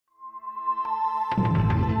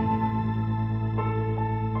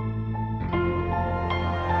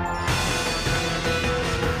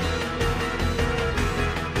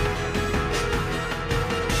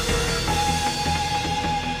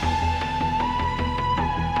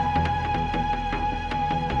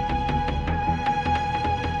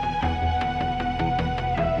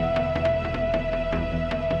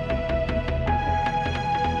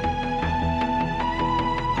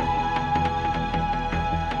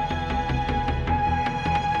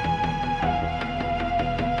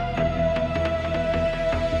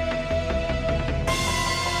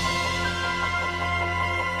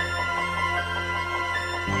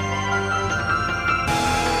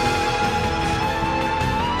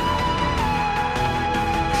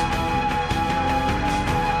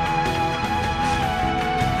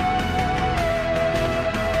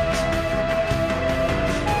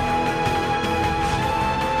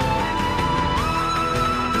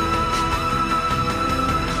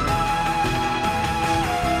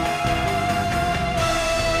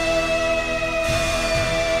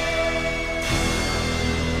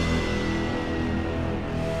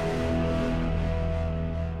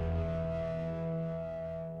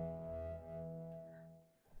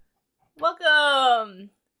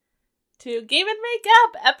to Game and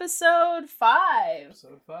Makeup, episode 5.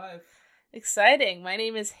 Episode 5. Exciting. My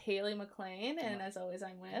name is Haley McLean, and as always,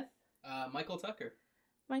 I'm with... Michael Tucker.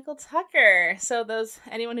 Michael Tucker. So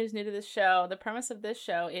anyone who's new to this show, the premise of this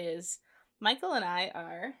show is Michael and I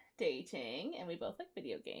are dating, and we both like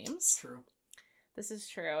video games. True. This is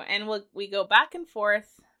true. And we go back and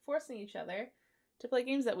forth, forcing each other to play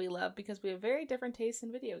games that we love because we have very different tastes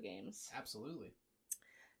in video games. Absolutely.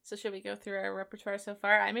 So should we go through our repertoire so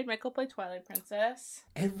far? I made Michael play Twilight Princess.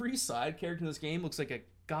 Every side character in this game looks like a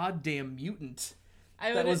goddamn mutant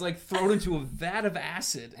that was like thrown into a vat of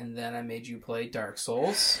acid. And then I made you play Dark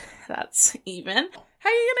Souls. That's even. How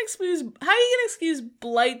are you gonna excuse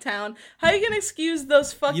Blighttown? How are you gonna excuse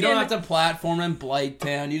those fucking... You don't have to platform in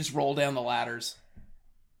Blighttown. You just roll down the ladders.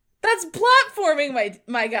 That's platforming,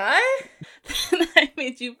 my guy. Then I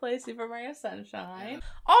made you play Super Mario Sunshine.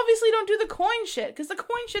 Obviously, don't do the coin shit, because the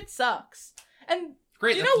coin shit sucks. And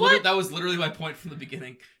great, you know what? That was literally my point from the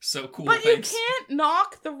beginning. So cool, but thanks. You can't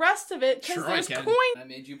knock the rest of it, because Sure there's I can. coin. I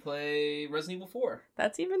made you play Resident Evil 4.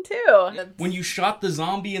 That's even too. When you shot the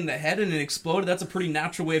zombie in the head and it exploded, that's a pretty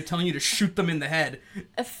natural way of telling you to shoot them in the head.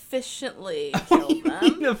 Efficiently What kill do you them.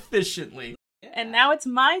 mean efficiently? Yeah. And now it's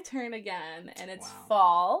my turn again, and it's Wow.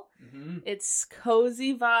 fall. Mm-hmm. It's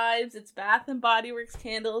cozy vibes, it's Bath and Body Works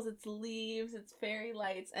candles, it's leaves, it's fairy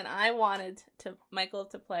lights, and I wanted Michael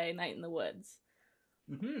to play Night in the Woods.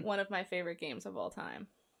 Mm-hmm. One of my favorite games of all time.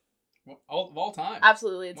 Of all time.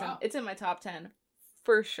 Absolutely, Wow. it's in my top 10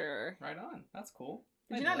 for sure. Right on. That's cool.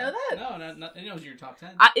 Did I you know not know that? No, I didn't know it was your top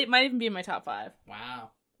 10. It might even be in my top 5,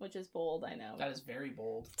 Wow. which is bold, I know. That is very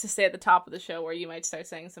bold. To stay at the top of the show where you might start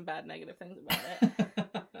saying some bad negative things about it.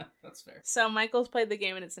 That's fair. So Michael's played the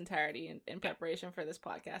game in its entirety in preparation for this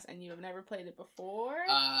podcast, and you have never played it before?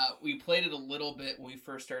 We played it a little bit when we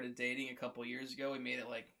first started dating a couple years ago. We made it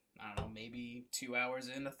like, I don't know, maybe 2 hours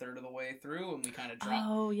in, a third of the way through, and we kind of dropped.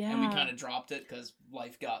 Oh, yeah. And we kind of dropped it because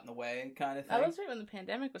life got in the way, kind of thing. That was right when the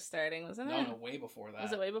pandemic was starting, wasn't it? No, way before that.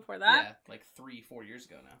 Was it way before that? Yeah, like 3-4 years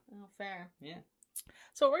ago now. Oh, fair. Yeah.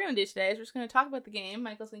 So what we're going to do today is we're just going to talk about the game.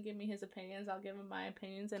 Michael's going to give me his opinions. I'll give him my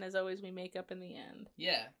opinions. And as always, we make up in the end.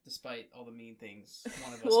 Yeah, despite all the mean things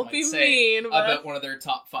one of us We'll might be say mean, but... about one of their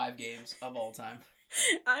top 5 games of all time.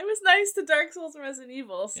 I was nice to Dark Souls and Resident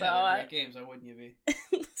Evil, so... Yeah, they're great games. Why wouldn't you be?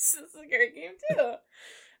 This is a great game, too.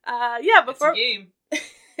 Yeah, before... It's a game.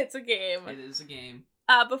 It's a game. It is a game.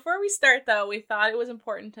 Before we start, though, we thought it was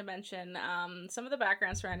important to mention some of the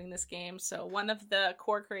background surrounding this game. So one of the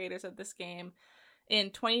core creators of this game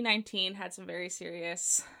in 2019 had some very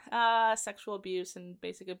serious sexual abuse and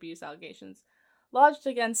basic abuse allegations lodged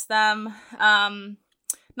against them.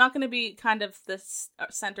 Not going to be kind of the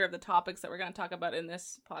center of the topics that we're going to talk about in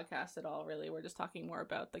this podcast at all, really. We're just talking more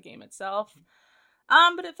about the game itself.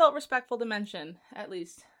 But it felt respectful to mention, at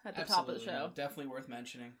least at the top of the show. No, definitely worth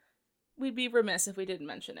mentioning. We'd be remiss if we didn't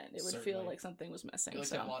mention it. It would feel Certainly. like something was missing. We like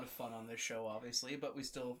so. to have a lot of fun on this show, obviously, but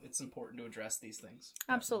it's important to address these things.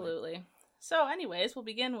 Definitely. Absolutely. So, anyways, we'll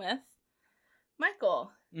begin with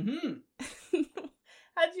Michael. Mm-hmm.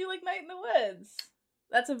 How'd you like Night in the Woods?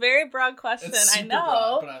 That's a very broad question. It's I super know.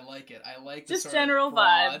 broad, but I like it. I like the Just sort general of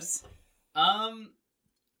broad... vibes.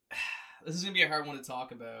 This is gonna be a hard one to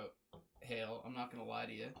talk about, Hale. I'm not gonna lie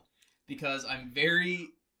to you, because I'm very,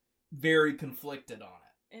 very conflicted on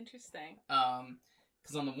it. Interesting.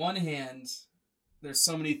 Because on the one hand, there's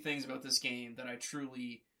so many things about this game that I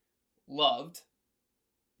truly loved,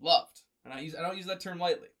 and I don't use that term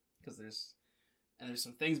lightly, because there's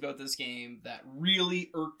some things about this game that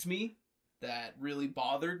really irked me, that really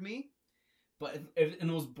bothered me. But if in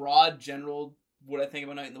those broad, general, what I think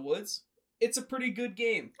about Night in the Woods, it's a pretty good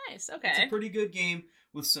game. Nice, okay. It's a pretty good game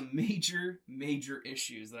with some major, major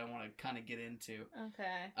issues that I want to kind of get into.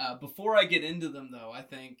 Okay. Before I get into them, though, I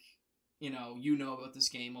think, you know about this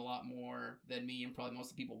game a lot more than me and probably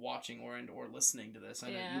most of the people watching or listening to this.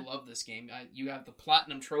 I know you love this game. You have the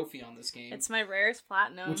platinum trophy on this game. It's my rarest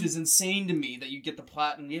platinum. Which is insane to me that you get the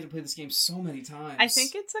platinum. You have to play this game so many times. I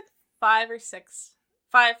think it's like 5 or 6.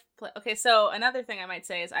 5. Okay, so another thing I might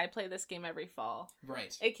say is I play this game every fall.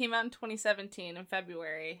 Right. It came out in 2017 in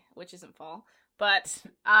February, which isn't fall. But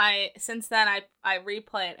since then I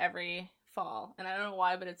replay it every fall, and I don't know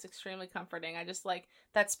why, but it's extremely comforting. I just like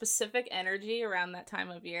that specific energy around that time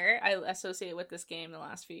of year. I associate with this game the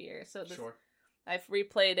last few years. So Sure. I've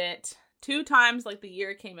replayed it 2 times, like the year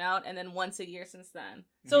it came out, and then once a year since then.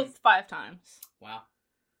 So it's 5 times. Wow,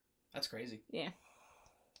 that's crazy. Yeah.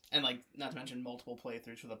 And like, not to mention multiple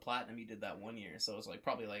playthroughs for the platinum. You did that one year, so it's like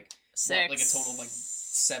probably like 6. what, like a total of like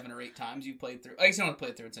 7 or 8 times you played through. I guess you don't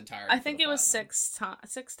play through its entirety. I think it was 6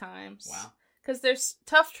 times. Wow. Because there's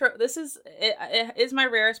tough this it is my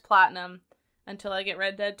rarest platinum until I get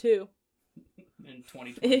Red Dead 2. In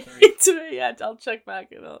 2023. Yeah, I'll check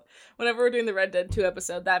back. Whenever we're doing the Red Dead 2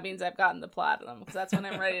 episode, that means I've gotten the platinum, because that's when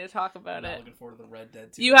I'm ready to talk about I'm it. looking forward to the Red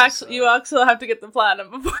Dead 2 You actually have to get the platinum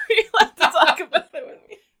before you have to talk about it with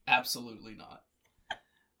me. Absolutely not.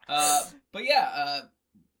 But yeah,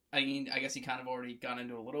 I mean, I guess you kind of already got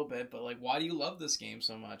into it a little bit, but like, why do you love this game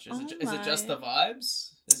so much? Is it just the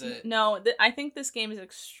vibes? Is it? No, I think this game is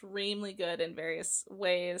extremely good in various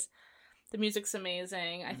ways. The music's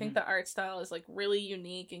amazing. I think the art style is like really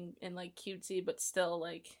unique and like cutesy, but still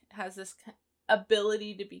like has this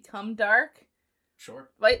ability to become dark. Sure.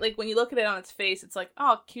 Right? Like when you look at it on its face, it's like,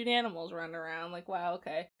 oh, cute animals running around. Like, wow,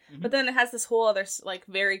 okay. Mm-hmm. But then it has this whole other like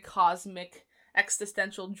very cosmic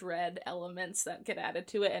existential dread elements that get added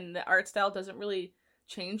to it, and the art style doesn't really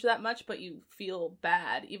change that much, but you feel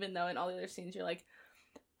bad, even though in all the other scenes you're like,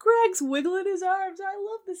 Greg's wiggling his arms, I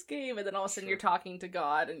love this game, and then all of a sudden you're talking to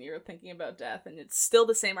God and you're thinking about death, and it's still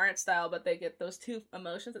the same art style, but they get those two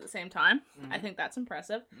emotions at the same time. I think that's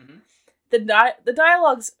impressive. The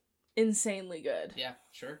dialogue's insanely good. Yeah,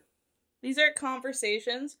 sure. These are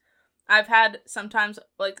conversations I've had sometimes.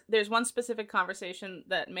 Like, there's one specific conversation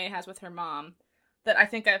that May has with her mom that I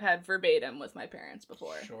think I've had verbatim with my parents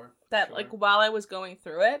before. Sure. That, like, while I was going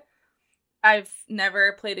through it, I've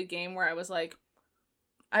never played a game where I was like,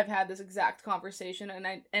 I've had this exact conversation,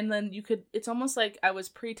 and then it's almost like I was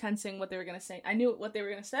pretensing what they were going to say. I knew what they were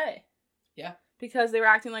going to say. Yeah. Because they were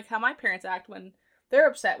acting like how my parents act when they're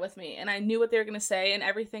upset with me, and I knew what they were going to say, and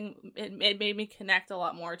everything, it made me connect a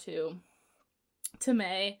lot more to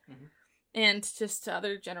May, and just to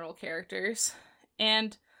other general characters.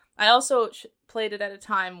 And I also played it at a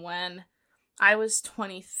time when I was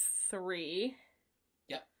 23.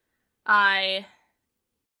 Yeah. I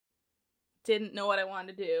didn't know what I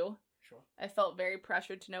wanted to do. Sure. I felt very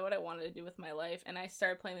pressured to know what I wanted to do with my life, and I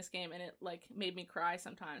started playing this game, and it like made me cry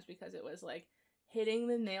sometimes, because it was like hitting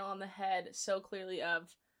the nail on the head so clearly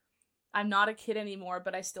of, I'm not a kid anymore,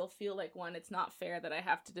 but I still feel like one, it's not fair that I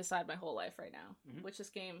have to decide my whole life right now, which this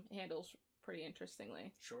game handles pretty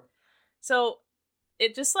interestingly. Sure. So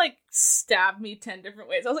it just like stabbed me 10 different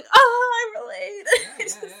ways. I was like, oh, I relate.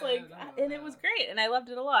 And it was great, and I loved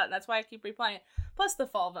it a lot, and that's why I keep replaying it. Plus the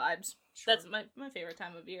fall vibes. Sure. That's my favorite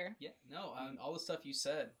time of year. Yeah, no, all the stuff you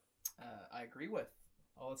said, I agree with.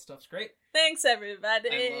 All that stuff's great. Thanks, everybody.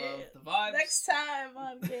 I love the vibes. Next time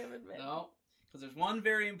on Game Admin. No, because there's one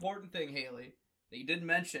very important thing, Haley, that you didn't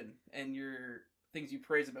mention, and your things you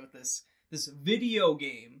praise about this video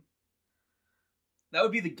game. That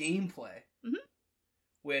would be the gameplay,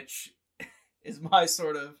 which is my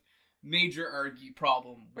sort of major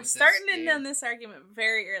problem. We're starting in on this argument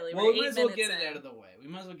very early. Well, we might as well get it out of the way.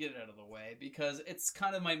 Because it's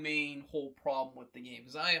kind of my main whole problem with the game.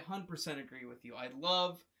 Because I 100% agree with you. I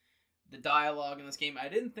love the dialogue in this game. I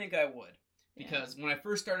didn't think I would. Because when I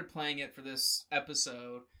first started playing it for this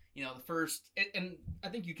episode, you know, and I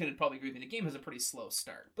think you can probably agree with me, the game has a pretty slow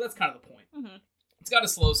start. But that's kind of the point. It's got a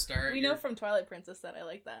slow start. We know from Twilight Princess that I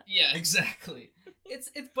like that. Yeah, exactly.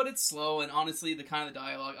 But it's slow, and honestly, the kind of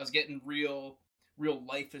dialogue, I was getting real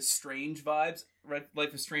Life is Strange vibes. Right,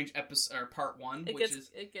 Life is Strange episode or part 1,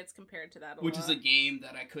 it gets compared to that a lot. Which is a game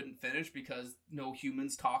that I couldn't finish because no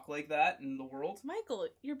humans talk like that in the world. Michael,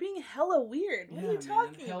 you're being hella weird. What are you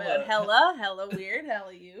talking about? Hella weird,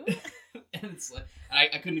 hella you. And it's like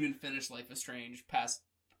I couldn't even finish Life is Strange past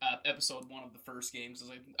episode 1 of the first game. So I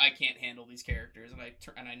was like, I can't handle these characters,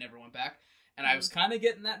 and I never went back. And I was kind of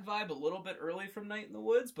getting that vibe a little bit early from Night in the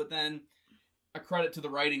Woods, but then a credit to the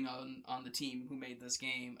writing on the team who made this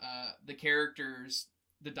game. The characters,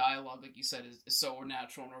 the dialogue, like you said, is so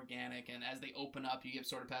natural and organic, and as they open up, you get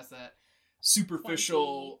sort of past that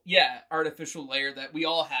superficial, artificial layer that we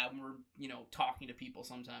all have when we're, talking to people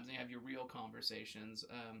sometimes, and you have your real conversations.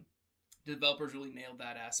 The developers really nailed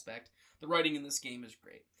that aspect. The writing in this game is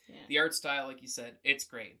great. Yeah. The art style, like you said, it's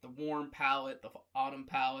great. The warm palette, the autumn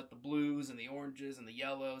palette, the blues and the oranges and the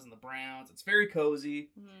yellows and the browns. It's very cozy.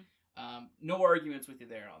 No arguments with you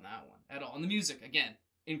there on that one at all. And the music, again,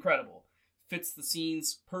 incredible. Fits the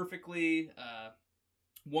scenes perfectly.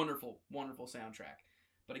 Wonderful, wonderful soundtrack.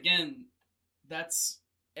 But again, that's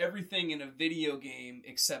everything in a video game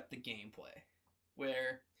except the gameplay.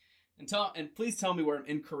 And please tell me where I'm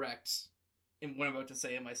incorrect in what I'm about to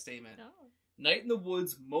say in my statement. No. Night in the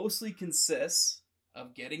Woods mostly consists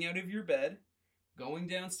of getting out of your bed, going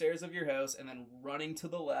downstairs of your house, and then running to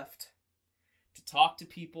the left to talk to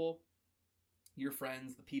people, your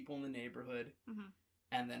friends, the people in the neighborhood,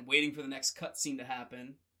 and then waiting for the next cutscene to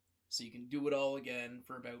happen so you can do it all again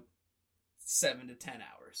for about 7 to 10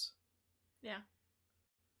 hours. Yeah.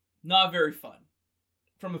 Not very fun.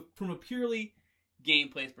 From a purely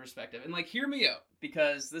gameplay perspective. And, like, hear me out.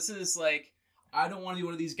 Because this is, like, I don't want to be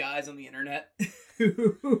one of these guys on the internet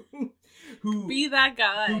who be that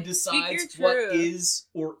guy. Who decides what is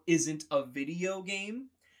or isn't a video game.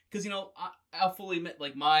 Because, you know, I'll fully admit,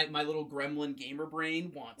 like, my little gremlin gamer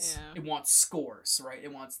brain wants scores, right?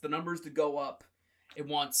 It wants the numbers to go up. It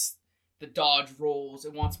wants the dodge rolls.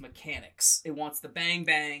 It wants mechanics. It wants the bang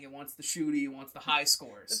bang. It wants the shooty. It wants the high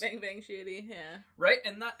scores. The bang bang shooty, yeah. Right?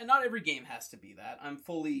 And not every game has to be that. I'm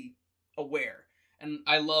fully aware. And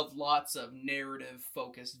I love lots of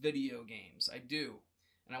narrative-focused video games. I do.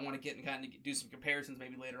 And I want to get and kind of do some comparisons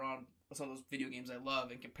maybe later on with some of those video games I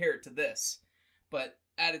love and compare it to this. But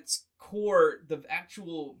at its core, the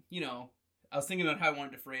actual, you know, I was thinking about how I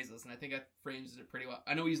wanted to phrase this, and I think I phrased it pretty well.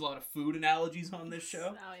 I know we use a lot of food analogies on this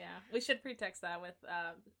show. Oh, yeah. We should pretext that with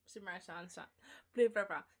Super Mario Sunshine.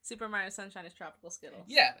 Super Mario Sunshine is Tropical Skittles.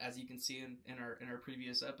 Yeah, as you can see in our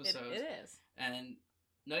previous episodes. It is. And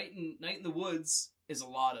Night in the Woods is a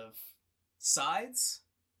lot of sides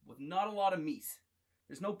with not a lot of meat.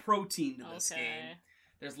 There's no protein to this game.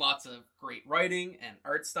 There's lots of great writing and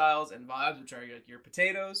art styles and vibes, which are your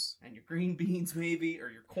potatoes and your green beans, maybe,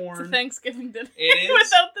 or your corn. It's a Thanksgiving dinner. It is.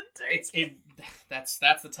 Without the turkey. That's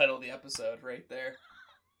the title of the episode right there.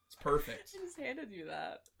 It's perfect. I just handed you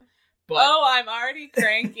that. But, I'm already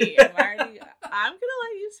cranky. I'm gonna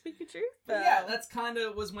let you speak your truth, though. Yeah, that's kind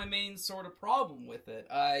of was my main sort of problem with it.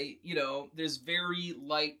 There's very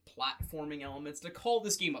light platforming elements. To call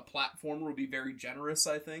this game a platformer would be very generous,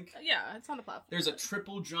 I think. Yeah, it's not a platform. There's a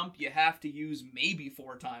triple jump you have to use maybe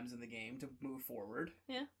 4 times in the game to move forward.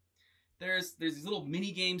 Yeah. There's these little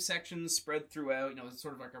mini game sections spread throughout. You know, it's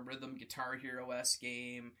sort of like a rhythm Guitar Hero-esque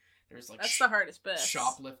game. There's like that's the hardest bit.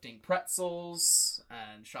 Shoplifting pretzels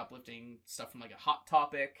and shoplifting stuff from like a Hot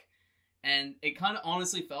Topic. And it kind of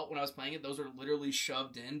honestly felt when I was playing it, those were literally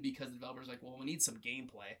shoved in because the developer's like, well, we need some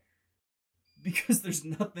gameplay. Because there's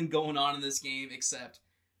nothing going on in this game except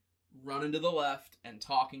running to the left and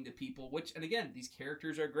talking to people, and again, these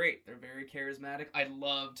characters are great. They're very charismatic. I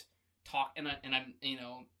loved I'm, you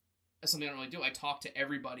know, that's something I don't really do. I talk to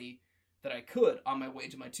everybody that I could on my way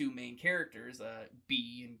to my 2 main characters,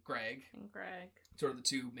 B and Greg. Sort of the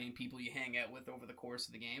 2 main people you hang out with over the course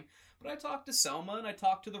of the game. But I talked to Selma and I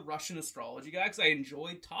talked to the Russian astrology guy because I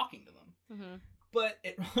enjoyed talking to them. Mm-hmm. But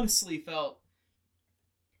it honestly felt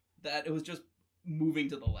that it was just moving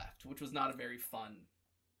to the left, which was not a very fun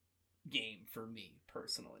game for me,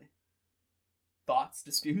 personally. Thoughts,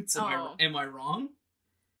 disputes? Am I wrong?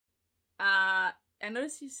 I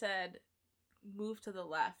noticed you said move to the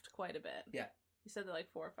left quite a bit. Yeah. You said that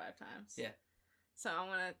like 4 or 5 times. Yeah. So I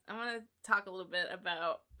want to talk a little bit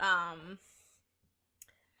about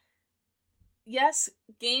yes,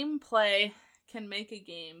 gameplay can make a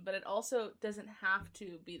game, but it also doesn't have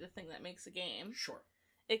to be the thing that makes a game. Sure.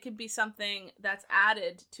 It could be something that's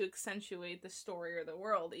added to accentuate the story or the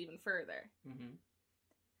world even further. Mm-hmm.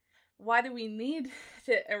 Why do we need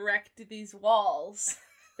to erect these walls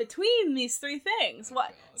between these 3 things?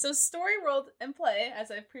 What? So story, world, and play, as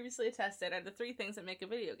I've previously attested, are the 3 things that make a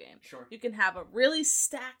video game. Sure. You can have a really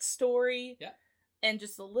stacked story, yeah, and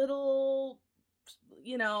just a little,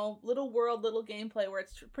 little world, little gameplay where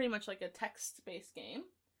it's pretty much like a text-based game.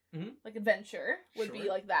 Mm-hmm. Like Adventure would be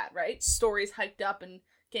like that, right? Stories hyped up and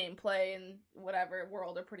gameplay and whatever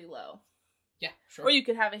world are pretty low. Yeah, sure. Or you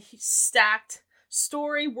could have a stacked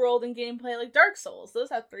story, world, and gameplay like Dark Souls. Those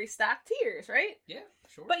have 3 stacked tiers, right? Yeah,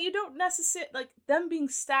 sure. But you don't necessarily, like, them being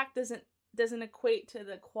stacked doesn't equate to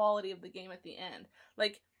the quality of the game at the end.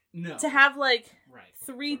 Like, no. To have, like, right.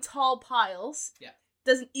 3 tall piles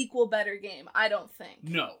doesn't equal better game, I don't think.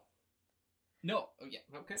 No. Oh, yeah,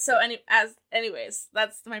 okay. So, anyways,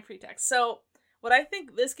 that's my pretext. So, what I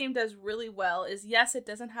think this game does really well is, yes, it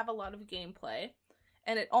doesn't have a lot of gameplay,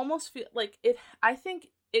 and it almost feels like I think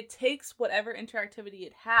it takes whatever interactivity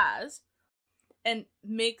it has and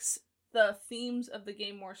makes the themes of the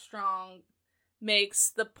game more strong,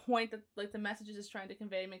 makes the point that, like, the messages it's trying to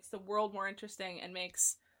convey, makes the world more interesting, and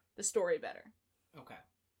makes the story better. Okay.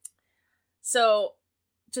 So,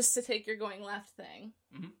 just to take your going left thing.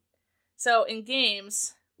 Mm-hmm. So, in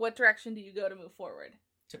games, what direction do you go to move forward?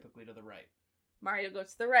 Typically to the right. Mario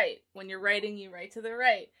goes to the right. When you're writing, you write to the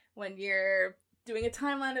right. When you're doing a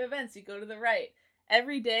timeline of events, you go to the right.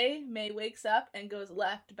 Every day, May wakes up and goes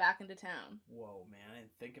left back into town. Whoa, man, I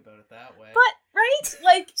didn't think about it that way. But, right?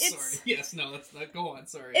 Like, it's... Sorry. Yes, no, let's not go on,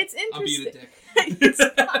 sorry. It's interesting. I'm being a dick. It's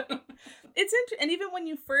fine. It's and even when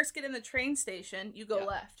you first get in the train station, you go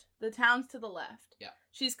left. The town's to the left. Yeah.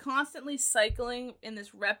 she's constantly cycling in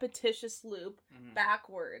this repetitious loop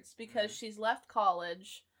backwards because she's left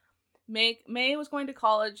college. May was going to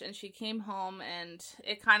college and she came home, and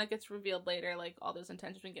it kind of gets revealed later, like all those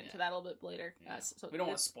intentions. We can get into that a little bit later. Yeah. So we don't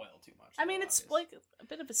want to spoil too much. I mean, it's obviously. like a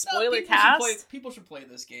bit of a spoiler cast. People should play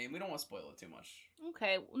this game. We don't want to spoil it too much.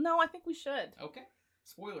 Okay, no, I think we should. Okay.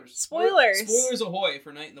 Spoilers. Spoilers Ahoy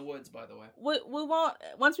for Night in the Woods, by the way. We won't.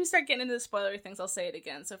 Once we start getting into the spoiler things, I'll say it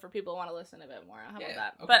again. So for people who want to listen a bit more, how about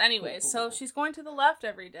that? Okay, but anyways, cool. She's going to the left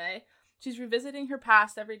every day. She's revisiting her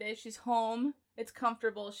past every day. She's home. It's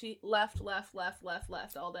comfortable. She left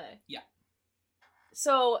all day. Yeah.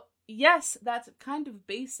 So yes, that's kind of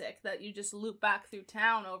basic that you just loop back through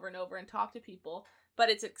town over and over and talk to people, but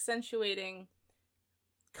it's accentuating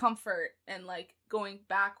comfort and like going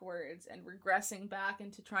backwards and regressing back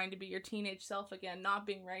into trying to be your teenage self again, not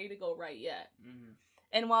being ready to go right yet. Mm-hmm.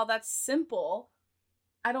 And while that's simple,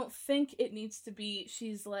 I don't think it needs to be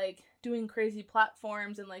she's like doing crazy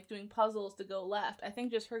platforms and like doing puzzles to go left. I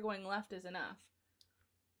think just her going left is enough.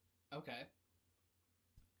 Okay.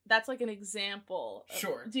 That's like an example.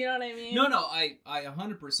 Sure. Do you know what I mean? No, I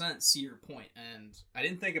 100% see your point, and I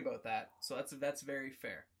didn't think about that, so that's very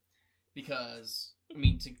fair. Because, I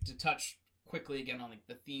mean, to touch quickly again on like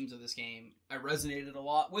the themes of this game, I resonated a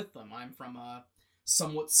lot with them. I'm from a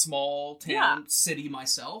somewhat small town city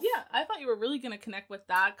myself. Yeah, I thought you were really going to connect with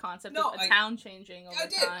that concept of a town changing over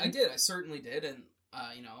time. I did. I certainly did, and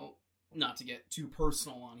you know, not to get too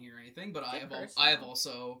personal on here or anything, but I have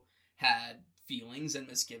also had feelings and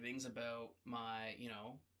misgivings about my, you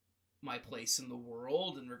know, my place in the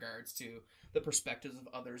world in regards to the perspectives of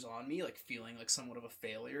others on me, like feeling like somewhat of a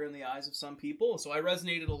failure in the eyes of some people. So I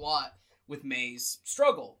resonated a lot with May's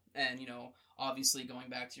struggle, and you know, obviously going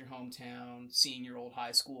back to your hometown, seeing your old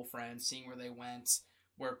high school friends, seeing where they went,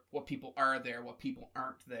 what people are there, what people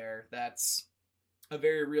aren't there. That's a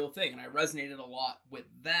very real thing, and I resonated a lot with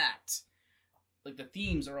that. Like, the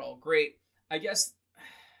themes are all great. I guess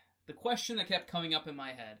the question that kept coming up in my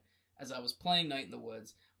head as I was playing Night in the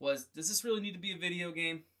Woods was, does this really need to be a video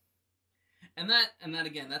game? And that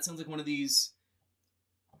again, that sounds like one of these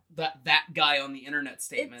that guy on the internet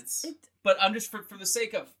statements. But I'm just for the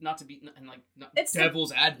sake of not to be and like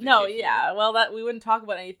devil's advocate. No, yeah. Here. Well, that we wouldn't talk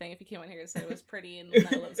about anything if you came in here to say it was pretty and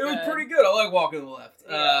that looks it good. was pretty good. I like Walking to the Left.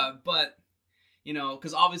 Yeah. But you know,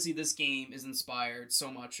 because obviously this game is inspired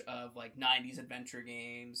so much of like 90s adventure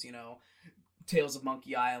games, you know, Tales of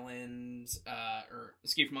Monkey Island, or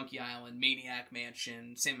Escape from Monkey Island, Maniac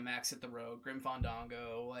Mansion, Sam & Max Hit the Road, Grim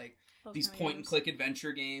Fandango, like those these point and click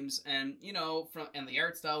adventure games, and you know, and the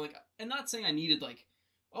art style, like, and not saying I needed like,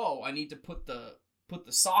 oh, I need to put the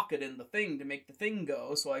socket in the thing to make the thing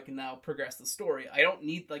go so I can now progress the story. I don't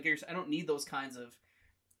need those kinds of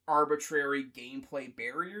arbitrary gameplay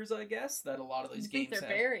barriers, I guess, that a lot of these games have. They're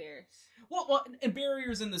barriers. Well, and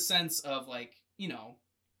barriers in the sense of like, you know,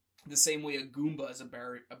 the same way a Goomba is a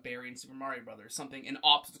barrier in Super Mario Brothers, an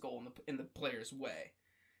obstacle in the player's way.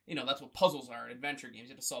 You know, that's what puzzles are in adventure games.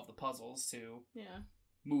 You have to solve the puzzles to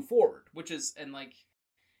move forward, which is, and like,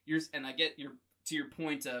 I get to your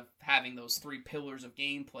point of having those 3 pillars of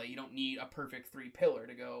gameplay. You don't need a perfect 3 pillar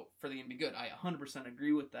to go for the game to be good. I 100%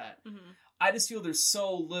 agree with that. Mm-hmm. I just feel there's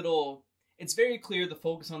so little. It's very clear the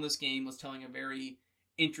focus on this game was telling a very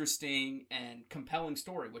interesting and compelling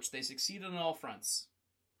story, which they succeeded on all fronts.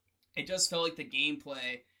 It just felt like the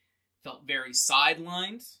gameplay felt very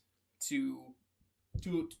sidelined to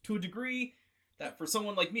a degree that for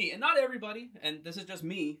someone like me, and not everybody, and this is just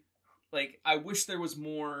me, like, I wish there was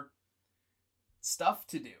more stuff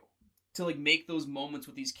to do to like make those moments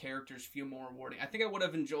with these characters feel more rewarding. I think I would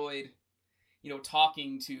have enjoyed, you know,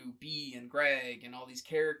 talking to B and Greg and all these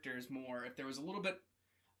characters more if there was a little bit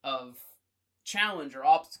of challenge or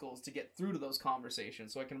obstacles to get through to those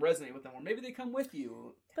conversations so I can resonate with them, or maybe they come with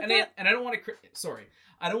you. And I don't want to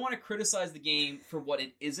I don't want to criticize the game for what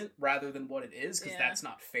it isn't rather than what it is, because that's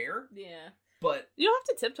not fair. Yeah. But you don't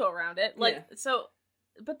have to tiptoe around it. Like, so,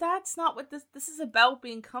 but that's not what this is about,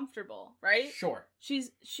 being comfortable, right? Sure. She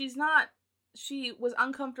was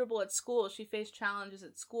uncomfortable at school. She faced challenges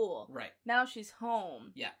at school. Right. Now she's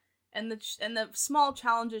home. Yeah. And the small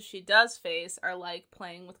challenges she does face are like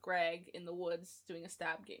playing with Greg in the woods, doing a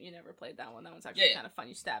stab game. You never played that one. That one's actually kind of fun.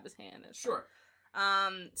 You stab his hand. Sure.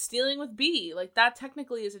 Stealing with B, like, that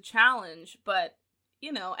technically is a challenge, but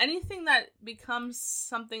you know, anything that becomes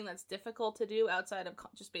something that's difficult to do outside of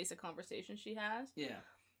just basic conversations she has,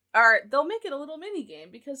 they'll make it a little mini game,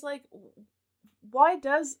 because like, why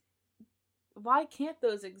can't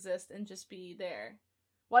those exist and just be there?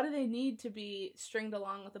 Why do they need to be stringed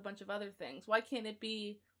along with a bunch of other things? Why can't it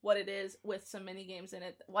be what it is with some mini games in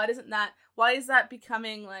it. Why is that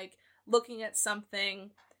becoming like looking at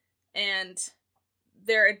something and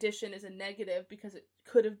their addition is a negative because it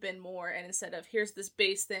could have been more, and instead of here's this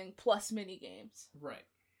base thing plus mini games. Right.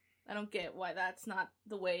 I don't get why that's not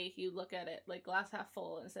the way you look at it, like glass half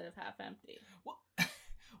full instead of half empty.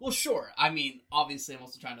 Well, sure. I mean, obviously, I'm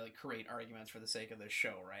also trying to like create arguments for the sake of this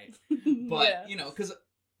show, right? But Yeah. you know, because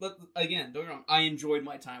again, don't get me wrong, I enjoyed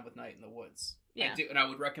my time with Night in the Woods. Yeah. I do, and I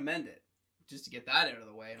would recommend it just to get that out of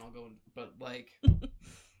the way, and I'll go. But like,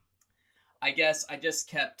 I guess I'll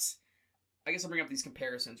bring up these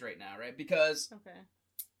comparisons right now, right? Because Okay.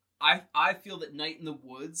 I feel that Night in the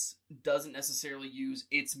Woods doesn't necessarily use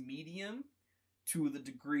its medium to the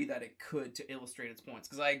degree that it could to illustrate its points.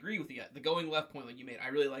 Because I agree with you. The going left point like you made, I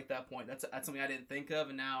really like that point. That's something I didn't think of,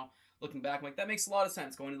 and now looking back, I'm like, that makes a lot of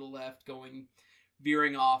sense. Going to the left,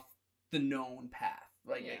 veering off the known path.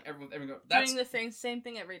 Like Yeah. everyone that's Doing the same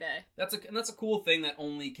thing every day. that's a cool thing that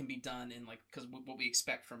only can be done in like because what we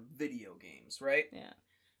expect from video games, right? Yeah.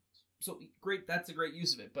 So great, that's a great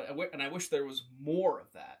use of it. But I wish there was more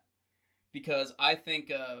of that, because I think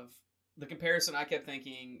of the comparison I kept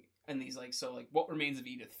thinking. And these like What Remains of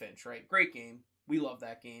Edith Finch, right? Great game. We love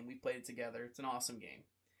that game. We played it together. It's an awesome game.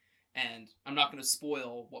 And I'm not going to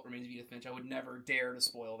spoil What Remains of Edith Finch. I would never dare to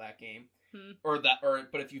spoil that game. But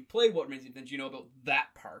if you've played What Remains of Edith Finch, you know about that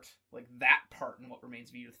part. Like that part in What Remains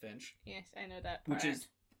of Edith Finch. Yes, I know that part. Which is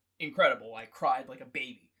incredible. I cried like a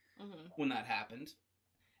baby Mm-hmm. when that happened.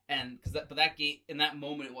 And that game, in that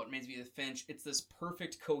moment in What Remains of Edith Finch, it's this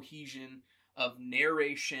perfect cohesion of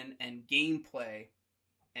narration and gameplay,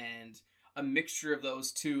 and a mixture of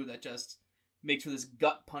those two that just makes for this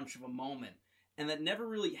gut punch of a moment. And that never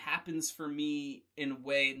really happens for me in a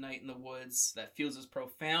way, Night in the Woods, that feels as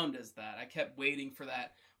profound as that. I kept waiting for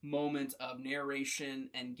that moment of narration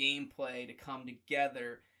and gameplay to come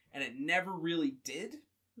together, and it never really did,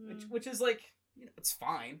 which is like, you know, it's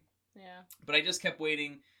fine. Yeah. But I just kept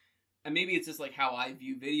waiting, and maybe it's just like how I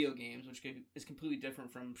view video games, which is completely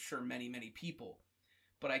different from, sure, many, many people.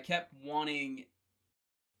 But I kept wanting,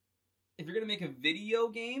 if you're going to make a video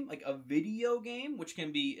game, which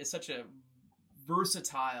is such a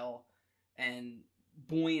versatile and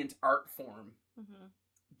buoyant art form, Mm-hmm.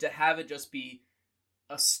 to have it just be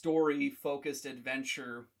a story-focused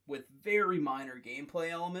adventure with very minor gameplay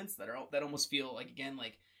elements that almost feel like, again,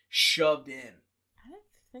 like shoved in. I don't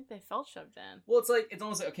think they felt shoved in. Well, it's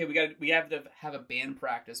almost like, okay, we have to have a band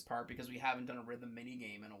practice part because we haven't done a rhythm mini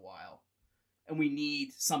game in a while, and we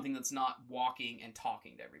need something that's not walking and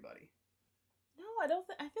talking to everybody. No, I don't.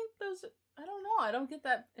 I think those. I don't know. I don't get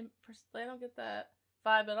that. I don't get that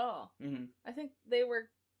vibe at all. Mm-hmm. I think they were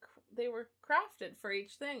crafted for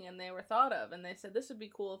each thing, and they were thought of, and they said this would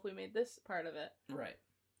be cool if we made this part of it. Right.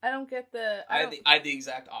 I don't get the. I had the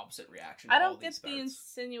exact opposite reaction. I to all don't get these the starts.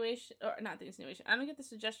 insinuation, or not the insinuation. I don't get the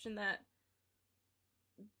suggestion that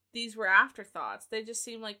these were afterthoughts. They just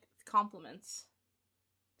seem like compliments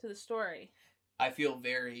to the story. I feel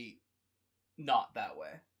very not that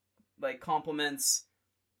way. Like, compliments,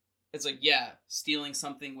 it's like, yeah, stealing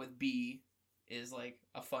something with B is like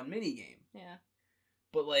a fun mini game. Yeah.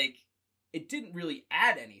 But like, it didn't really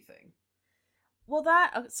add anything. Well,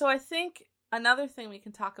 so I think another thing we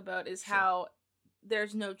can talk about is how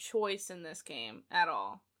there's no choice in this game at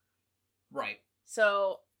all. Right.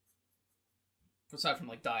 So, aside from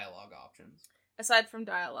like dialogue options. Aside from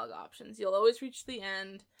dialogue options, you'll always reach the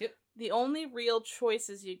end. Yep. The only real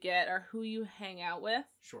choices you get are who you hang out with.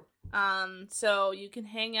 Sure. So you can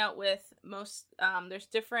hang out with there's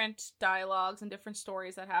different dialogues and different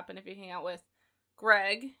stories that happen if you hang out with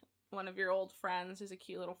Greg, one of your old friends who's a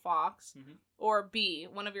cute little fox, Mm-hmm. or B,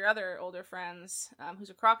 one of your other older friends who's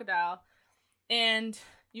a crocodile, and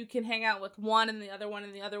you can hang out with one and the other one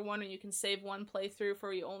and the other one, and you can save one playthrough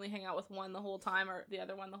for you only hang out with one the whole time or the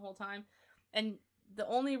other one the whole time, and the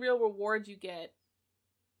only real reward you get,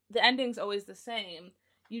 the ending's always the same.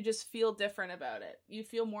 You just feel different about it. You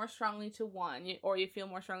feel more strongly to one, or you feel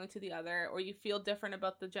more strongly to the other, or you feel different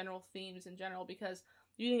about the general themes in general because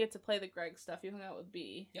you didn't get to play the Greg stuff. You hung out with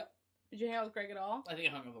B. Yep. Did you hang out with Greg at all? I think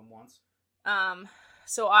I hung with him once.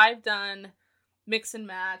 So I've done mix and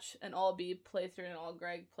match, an all B playthrough, and all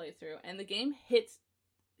Greg playthrough, and the game hits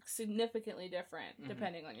significantly different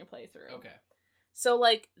depending on your playthrough. Okay. So,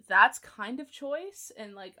 like, that's kind of choice,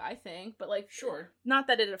 and, like, I think, but, like, Sure. not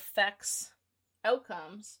that it affects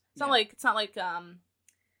outcomes. It's not like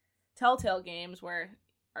Telltale games where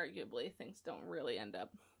arguably things don't really end up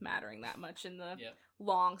mattering that much in the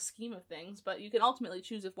long scheme of things, but you can ultimately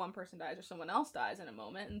choose if one person dies or someone else dies in a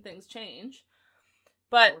moment, and things change.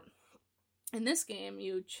 But In this game,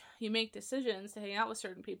 you make decisions to hang out with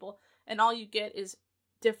certain people, and all you get is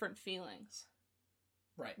different feelings.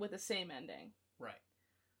 Right. With the same ending. Right.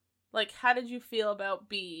 Like, how did you feel about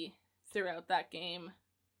B throughout that game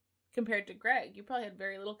compared to Greg? You probably had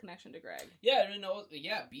very little connection to Greg. Yeah, I didn't know.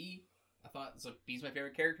 Yeah, B. I thought so. B's my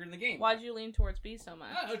favorite character in the game. Why'd you lean towards B so much?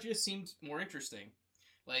 I don't know, it just seemed more interesting.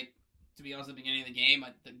 Like, to be honest, at the beginning of the game,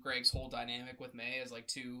 Greg's whole dynamic with May is like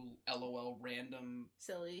two LOL random,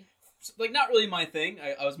 Silly. like not really my thing.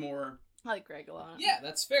 I was more. I like Greg a lot. Yeah,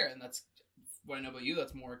 that's fair, and that's what I know about you.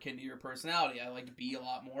 That's more akin to your personality. I liked B a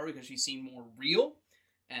lot more because she seemed more real,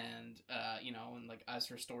 and and like as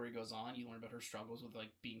her story goes on, you learn about her struggles with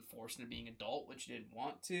like being forced into being adult, which she didn't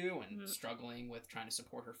want to, and struggling with trying to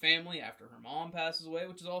support her family after her mom passes away,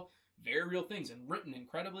 which is all very real things and written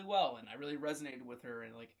incredibly well. And I really resonated with her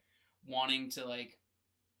and like wanting to like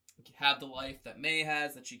have the life that May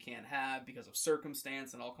has that she can't have because of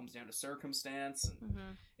circumstance. It all comes down to circumstance, and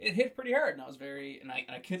it hit pretty hard. And I was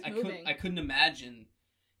I couldn't imagine,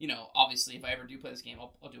 obviously if I ever do play this game,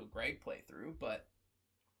 I'll do a Greg playthrough, but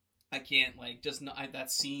I can't like just not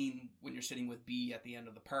that scene when you're sitting with B at the end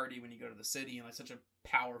of the party when you go to the city, and like such a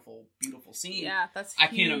powerful, beautiful scene. Yeah, that's I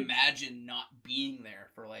huge. can't imagine not being there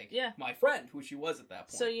for like Yeah. my friend, who she was at that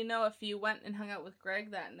point. So if you went and hung out with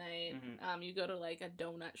Greg that night, you go to like a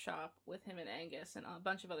donut shop with him and Angus, and a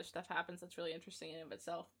bunch of other stuff happens that's really interesting in and of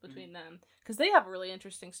itself between them, because they have a really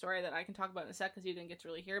interesting story that I can talk about in a sec because you didn't get to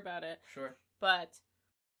really hear about it. Sure. But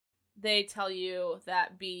they tell you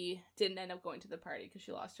that B didn't end up going to the party because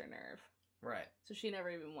she lost her nerve. Right. So she never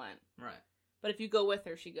even went. Right. But if you go with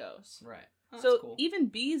her, she goes. Right. Oh, So that's cool. even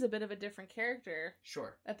B is a bit of a different character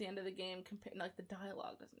Sure. at the end of the game. Like the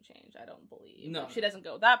dialogue doesn't change, I don't believe. No. Like, she doesn't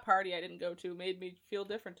go, that party I didn't go to made me feel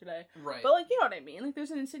different today. Right. But like, you know what I mean? Like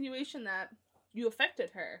there's an insinuation that you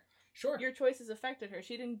affected her. Sure. Your choices affected her.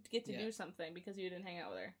 She didn't get to Yeah. do something because you didn't hang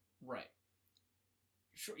out with her. Right.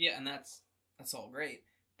 Sure. Yeah, and that's all great.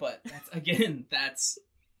 But that's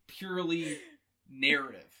purely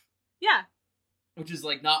narrative. Yeah. Which is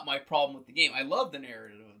like not my problem with the game. I love the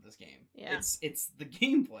narrative of this game. Yeah. It's the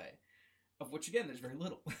gameplay, of which again there's very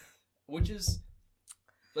little, which is,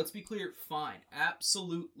 let's be clear, fine,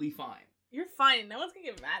 absolutely fine. You're fine. No one's gonna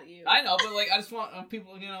get mad at you. I know, but like I just want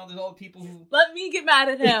people. There's all the people who Let me get mad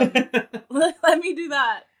at him. Let me do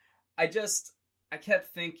that. I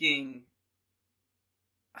kept thinking.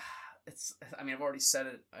 I've already said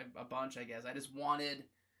it a bunch, I guess. I just wanted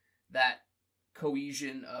that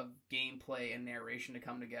cohesion of gameplay and narration to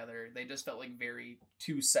come together. They just felt like very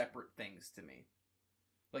two separate things to me.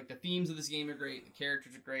 Like, the themes of this game are great, the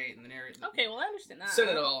characters are great, and the narration... Okay, well, I understand that. Said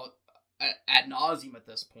it all ad nauseum at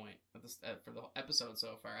this point, for the episode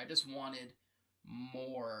so far. I just wanted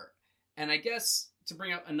more. And I guess, to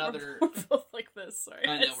bring up another... We're both like this, sorry.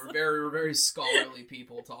 I know, we're very scholarly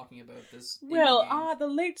people talking about this. Well, indie game. the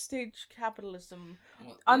late stage capitalism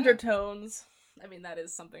Well, undertones. I mean, that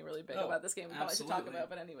is something really big Oh, about this game we probably should talk absolutely. about,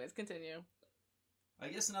 but anyways, continue. I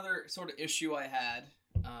guess another sort of issue I had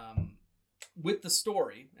with the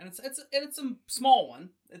story, and it's a small one.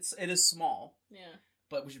 It is small, Yeah.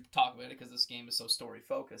 but we should talk about it because this game is so story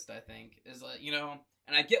focused. I think is like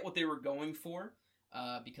and I get what they were going for,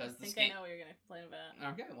 because I this think game. I know what you're gonna complain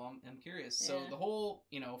about. Okay, well, I'm curious. So Yeah. the whole,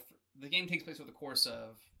 the game takes place over the course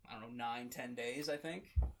of, I don't know, 9-10 days, I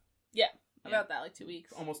think. Yeah, Yeah. about that, like 2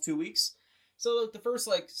 weeks. Almost 2 weeks. So the first,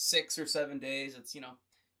 6 or 7 days, it's,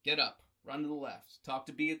 get up, run to the left, talk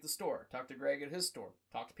to B at the store, talk to Greg at his store,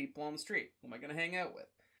 talk to people on the street. Who am I going to hang out with?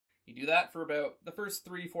 You do that for about the first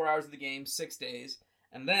 3-4 hours of the game, 6 days.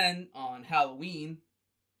 And then, on Halloween,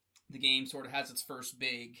 the game sort of has its first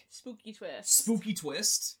big Spooky twist. spooky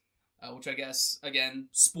twist, which I guess, again,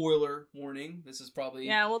 spoiler warning. This is probably...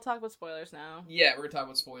 Yeah, we'll talk about spoilers now. Yeah, we're going to talk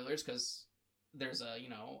about spoilers, because there's a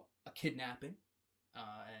kidnapping.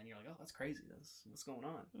 And you're like, oh, that's crazy. What's going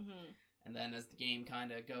on? Mm-hmm. And then as the game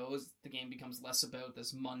kind of goes, the game becomes less about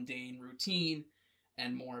this mundane routine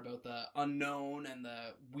and more about the unknown and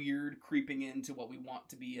the weird creeping into what we want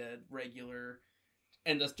to be a regular.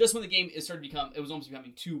 And just when the game it was almost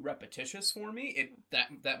becoming too repetitious for me.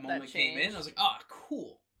 That moment came in, I was like, ah,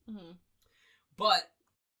 cool. Mm-hmm. But,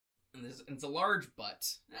 and it's a large but.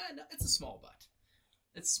 No, it's a small but.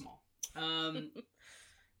 It's small.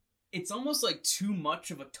 It's almost like too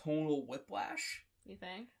much of a tonal whiplash. You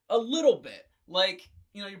think? A little bit. Like,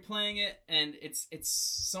 you're playing it, and it's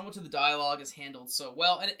so much of the dialogue is handled so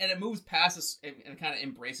well, and it moves past this, and kind of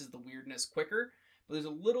embraces the weirdness quicker. But there's a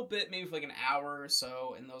little bit, maybe for like an hour or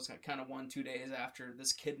so, in those kind of 1-2 days after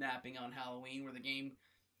this kidnapping on Halloween, where the game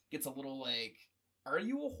gets a little, are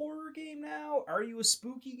you a horror game now? Are you a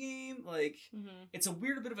spooky game? Like, it's a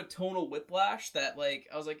weird bit of a tonal whiplash that, like,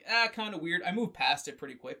 I was like, kind of weird. I moved past it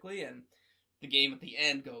pretty quickly, and the game at the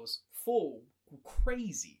end goes full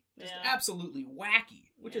crazy. Just absolutely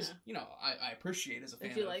wacky, which is, you know, I appreciate as a fan.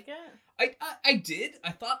 Did you like it? I did.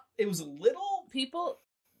 I thought it was a little...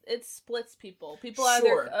 It splits people. People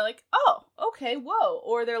either are like, oh, okay, whoa.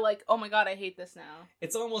 Or they're like, oh my god, I hate this now.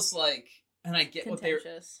 It's almost like, and I get what they're...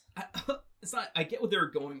 It's not, I get what they were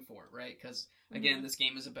going for, right? Because, again, this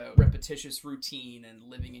game is about repetitious routine and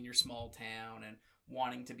living in your small town and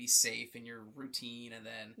wanting to be safe in your routine, and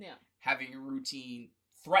then having your routine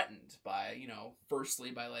threatened by, you know, firstly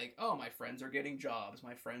by like, oh, my friends are getting jobs,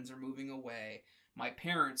 my friends are moving away, my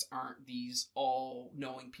parents aren't these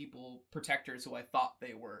all-knowing people, protectors who I thought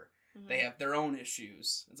they were. They have their own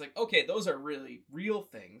issues. It's like, okay, those are really real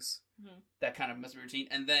things that kind of mess with your routine.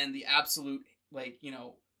 And then the absolute, like, you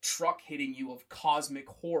know, truck hitting you of cosmic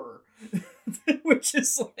horror, which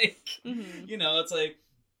is like, you know, it's like,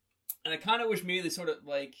 and I kind of wish maybe they sort of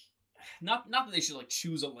like, not that they should like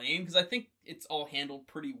choose a lane, because I think it's all handled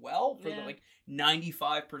pretty well for the, like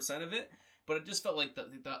 95% of it. But it just felt like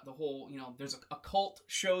the whole, you know, there's a cult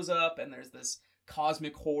shows up, and there's this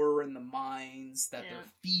cosmic horror in the mines that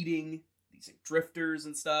they're feeding these like, drifters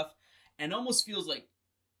and stuff, and it almost feels like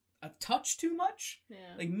a touch too much.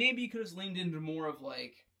 Like maybe you could have leaned into more of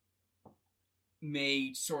like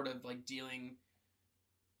May sort of like dealing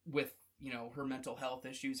with, you know, her mental health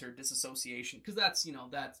issues, her disassociation, because that's, you know,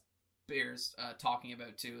 that's bears talking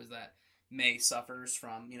about too, is that May suffers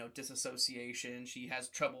from, you know, disassociation. She has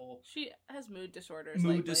trouble. She has mood disorders.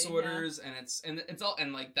 And it's all,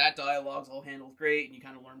 and like that dialogue's all handled great, and you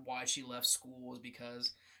kind of learn why she left school was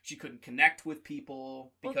because she couldn't connect with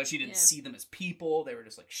people, because she didn't see them as people. They were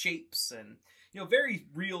just like shapes, and, you know, very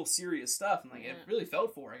real, serious stuff. And like it really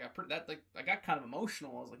felt for her. I got kind of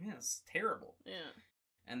emotional. I was like, man, it's terrible. Yeah.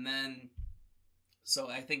 And then, so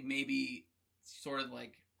I think maybe sort of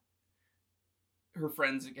like her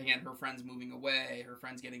friends moving away, her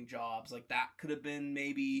friends getting jobs, like that could have been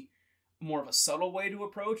maybe more of a subtle way to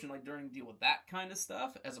approach and like deal with that kind of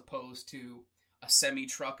stuff, as opposed to a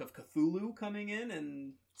semi-truck of Cthulhu coming in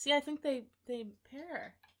and... See, I think they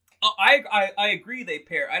pair. Oh, I agree they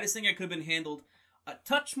pair. I just think it could have been handled a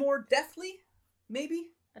touch more deftly, maybe.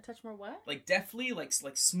 A touch more what? Like deftly, like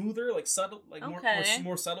smoother, like subtle, like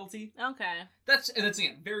more subtlety. Okay. That's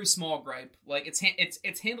again very small gripe. Like it's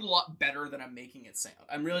handled a lot better than I'm making it sound.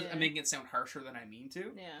 I'm making it sound harsher than I mean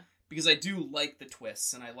to. Yeah. Because I do like the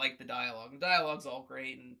twists and I like the dialogue. The dialogue's all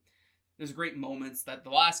great, and there's great moments. That the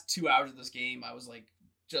last 2 hours of this game, I was like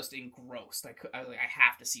just engrossed. I was like, I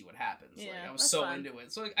have to see what happens. Yeah, like, I was so into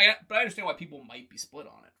it. So but I understand why people might be split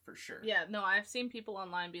on it for sure. Yeah. No, I've seen people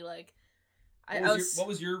online be like. What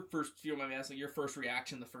was your first? If you don't mind me asking, your first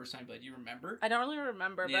reaction the first time? But do you remember? I don't really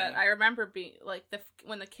remember, but I remember being like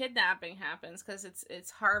when the kidnapping happens, because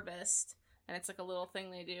it's harvest, and it's like a little thing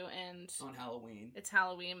they do, and on Halloween. It's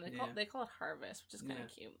Halloween. They call it harvest, which is kind of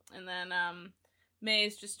cute. And then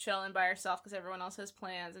May's just chilling by herself because everyone else has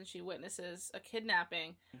plans, and she witnesses a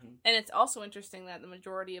kidnapping. And it's also interesting that the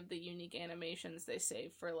majority of the unique animations they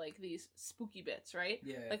save for like these spooky bits, right?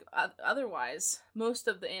 Yeah. Like otherwise, most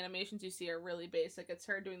of the animations you see are really basic. It's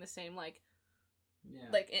her doing the same like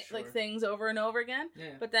things over and over again.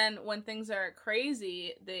 Yeah. But then when things are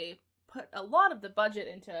crazy, they put a lot of the budget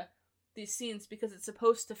into these scenes because it's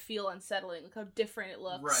supposed to feel unsettling. Look how different it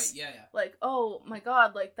looks. Right, yeah. Like, oh my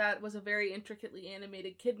god, like that was a very intricately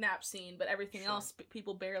animated kidnap scene, but everything else,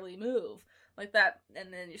 people barely move. Like that,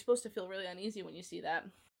 and then you're supposed to feel really uneasy when you see that.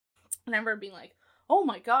 And I remember being like, oh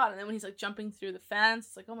my god, and then when he's like jumping through the fence,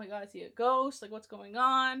 it's like, oh my god, is he a ghost? Like, what's going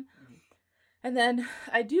on? And then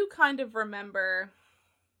I do kind of remember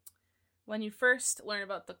when you first learn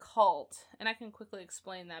about the cult, and I can quickly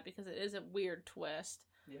explain that because it is a weird twist.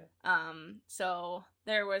 Yeah. So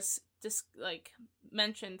there was just like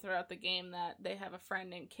mentioned throughout the game that they have a friend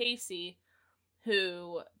named Casey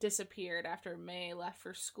who disappeared after May left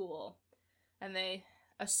for school, and they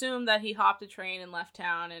assumed that he hopped a train and left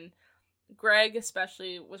town. And Greg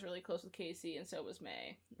especially was really close with Casey, and so was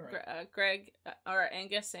May. Right.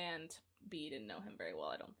 Angus and B didn't know him very well,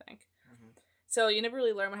 I don't think. So you never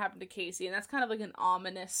really learn what happened to Casey, and that's kind of like an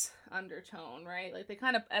ominous undertone, right? Like they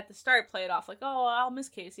kind of at the start play it off like, oh, I'll miss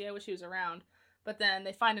Casey, I wish he was around. But then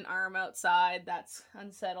they find an arm outside that's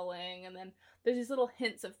unsettling, and then there's these little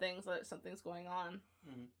hints of things that something's going on.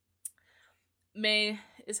 May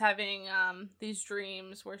is having these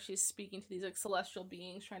dreams where she's speaking to these like celestial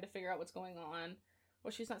beings, trying to figure out what's going on.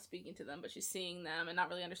 Well, she's not speaking to them, but she's seeing them and not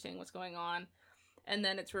really understanding what's going on. And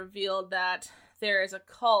then it's revealed that there is a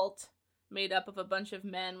cult made up of a bunch of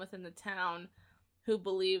men within the town who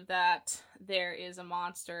believe that there is a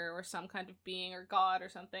monster or some kind of being or god or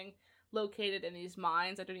something located in these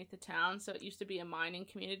mines underneath the town. So it used to be a mining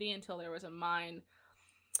community until there was a mine.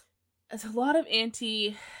 There's a lot of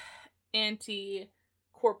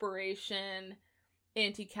anti-corporation,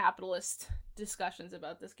 anti-capitalist discussions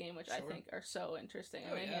about this game, which I think are so interesting,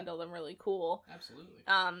 and they handle them really cool. Absolutely.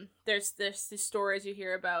 There's these stories you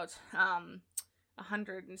hear about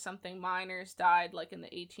 100 and something miners died like in the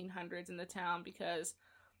 1800s in the town because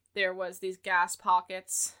there was these gas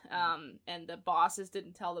pockets, and the bosses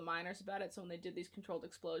didn't tell the miners about it, so when they did these controlled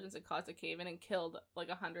explosions, it caused a cave-in and killed like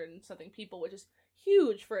 100 and something people, which is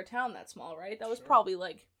huge for a town that small, right? That was probably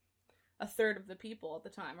like a third of the people at the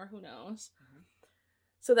time, or who knows.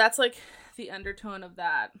 So that's like the undertone of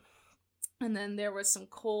that. And then there was some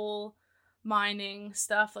coal mining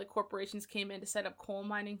stuff, like corporations came in to set up coal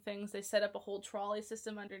mining things. They set up a whole trolley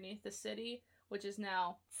system underneath the city, which is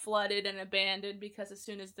now flooded and abandoned because as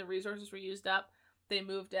soon as the resources were used up, they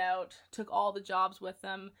moved out, took all the jobs with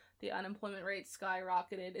them. The unemployment rate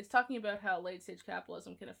skyrocketed. It's talking about how late-stage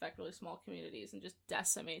capitalism can affect really small communities and just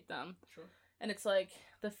decimate them. Sure. And it's like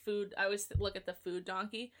the food, I always look at the food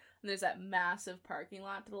donkey, and there's that massive parking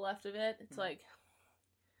lot to the left of it. It's like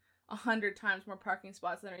 100 times more parking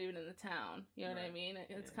spots than are even in the town. You know what I mean?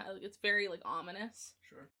 It's kind of, it's very like ominous.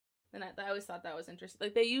 Sure. And I always thought that was interesting.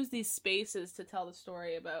 Like they use these spaces to tell the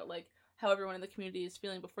story about like how everyone in the community is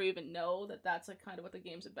feeling before you even know that that's like kind of what the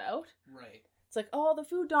game's about. Right. It's like, oh, the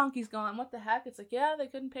food donkey's gone. What the heck? It's like, yeah, they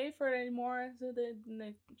couldn't pay for it anymore, so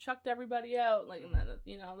they chucked everybody out. Like, and then,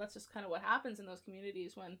 you know, that's just kind of what happens in those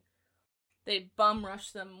communities when they bum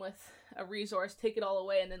rush them with a resource, take it all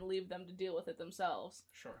away, and then leave them to deal with it themselves.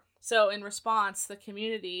 Sure. So in response, the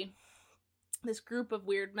community, this group of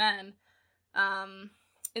weird men,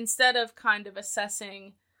 instead of kind of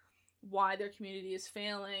assessing why their community is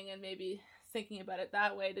failing and maybe thinking about it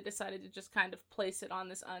that way, they decided to just kind of place it on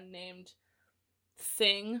this unnamed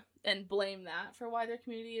thing and blame that for why their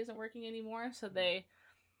community isn't working anymore. So they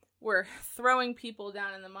were throwing people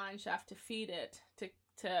down in the mine shaft to feed it, to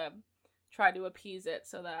try to appease it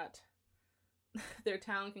so that their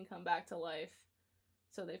town can come back to life.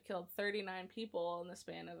 So they've killed 39 people in the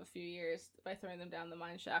span of a few years by throwing them down the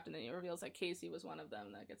mine shaft, and then it reveals that Casey was one of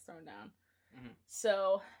them that gets thrown down. Mm-hmm.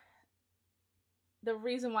 So the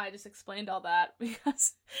reason why I just explained all that,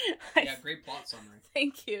 because great plot summary.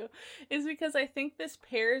 Thank you, is because I think this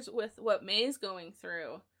pairs with what May's going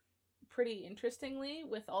through pretty interestingly,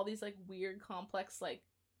 with all these like weird, complex, like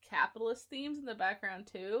capitalist themes in the background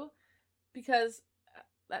too, because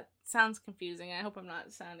that sounds confusing. I hope I'm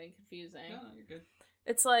not sounding confusing. No, you're good.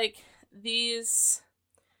 It's like these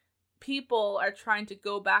people are trying to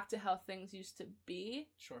go back to how things used to be.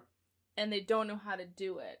 Sure. And they don't know how to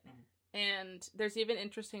do it. Mm-hmm. And there's even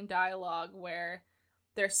interesting dialogue where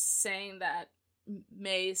they're saying that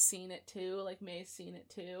May's seen it too. Like, May's seen it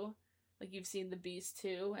too. Like, you've seen the beast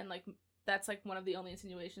too. And, like, that's, like, one of the only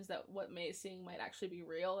insinuations that what May's seeing might actually be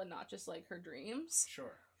real and not just, like, her dreams.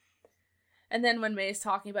 Sure. And then when May's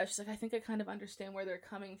talking about it, she's like, I think I kind of understand where they're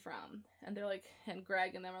coming from. And they're like, and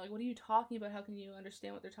Greg and them are like, what are you talking about? How can you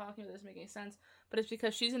understand what they're talking about? This doesn't make any sense. But it's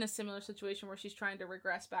because she's in a similar situation where she's trying to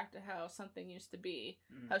regress back to how something used to be.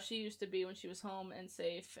 How she used to be when she was home and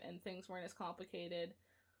safe and things weren't as complicated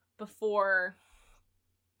before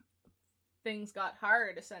things got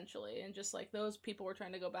hard, essentially. And just like those people were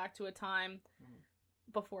trying to go back to a time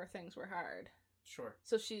before things were hard. Sure.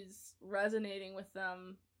 So she's resonating with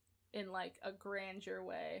them in like a grandeur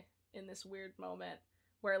way in this weird moment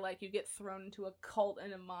where like you get thrown into a cult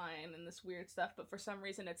in a mine and this weird stuff, but for some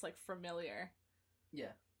reason it's like familiar.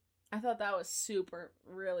 Yeah. I thought that was super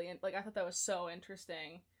like I thought that was so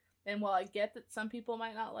interesting. And while I get that some people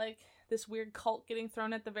might not like this weird cult getting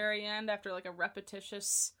thrown at the very end after like a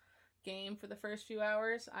repetitious game for the first few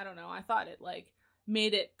hours, I don't know, I thought it like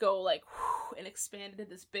made it go like whew, and expanded to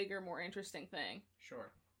this bigger, more interesting thing.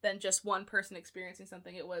 Sure. Than just one person experiencing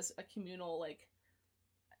something. It was a communal, like,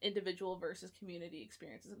 individual versus community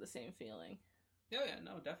experiences of the same feeling. Yeah,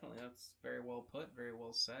 no, definitely. That's very well put, very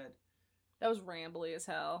well said. That was rambly as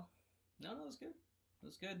hell. No, it was good. It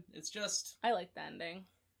was good. It's just... I liked the ending.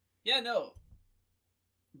 Yeah, no.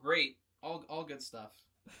 Great. All good stuff.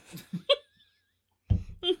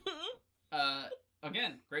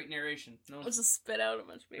 Again, great narration. Let's just spit out a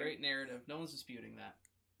bunch of beer. Great narrative. No one's disputing that.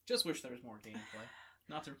 Just wish there was more gameplay.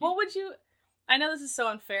 Not to repeat. What would you... I know this is so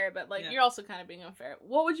unfair, but, like, Yeah. You're also kind of being unfair.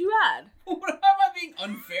 What would you add? What am I being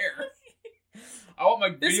unfair? I want my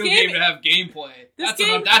video game to have gameplay.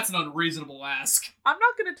 That's an unreasonable ask. I'm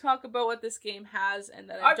not going to talk about what this game has and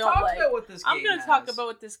that I I've don't talked like. about what this game I'm going to has. talk about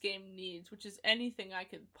what this game needs, which is anything I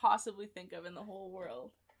could possibly think of in the whole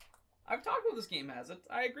world. I've talked about what this game has.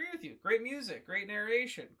 I agree with you. Great music, great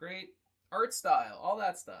narration, great art style, all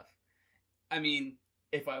that stuff. I mean,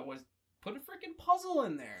 if I was put a freaking puzzle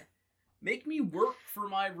in there, make me work for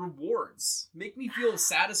my rewards, make me feel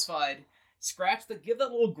satisfied. Give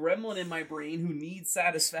that little gremlin in my brain who needs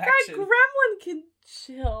satisfaction. That gremlin can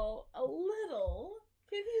chill a little.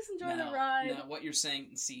 Can he just enjoy the ride? No, what you're saying,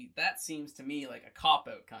 see, that seems to me like a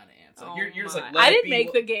cop-out kind of answer. Oh You're just like, I didn't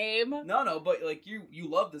make the game. No, but like you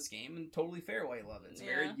love this game, and totally fair why you love it. It's a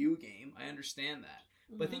very Yeah. you game. I understand that.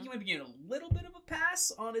 But I think you might be getting a little bit of a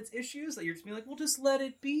pass on its issues, that you're just being like, well, just let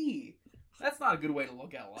it be. That's not a good way to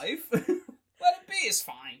look at life. Let it be is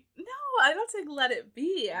fine. No, I don't think let it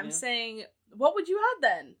be. I'm saying, what would you add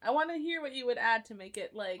then? I want to hear what you would add to make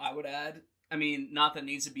it like... I would add, I mean, not that it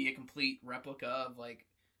needs to be a complete replica of like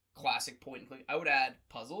classic point and click. I would add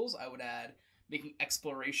puzzles. I would add making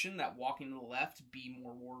exploration, that walking to the left, be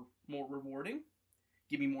more rewarding.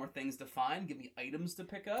 Give me more things to find. Give me items to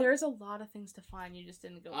pick up. There's a lot of things to find. You just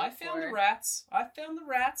didn't go. I found the rats. I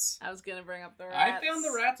was gonna bring up the rats. I found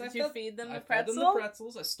the rats. Did you feed them the I pretzel? fed them the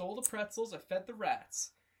pretzels. I stole the pretzels. I fed the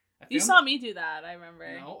rats. You saw me do that. I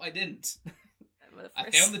remember. No, I didn't. First...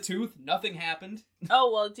 I found the tooth. Nothing happened.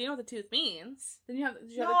 Oh well, do you know what the tooth means? Did you have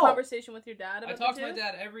a conversation with your dad about I talked the tooth? to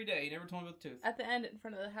my dad every day. He never told me about the tooth. At the end, in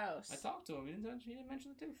front of the house. I talked to him. He didn't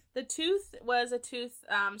mention the tooth. The tooth was a tooth.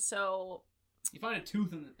 So. You find a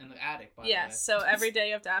tooth in the attic, by the way. Yes, so every day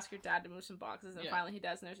you have to ask your dad to move some boxes, and finally he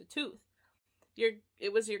does, and there's a tooth.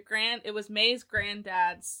 It was May's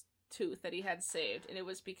granddad's tooth that he had saved, and it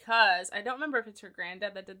was because, I don't remember if it's her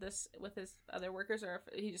granddad that did this with his other workers, or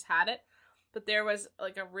if he just had it, but there was,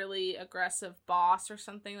 like, a really aggressive boss or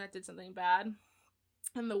something that did something bad,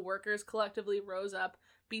 and the workers collectively rose up,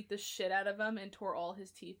 beat the shit out of him, and tore all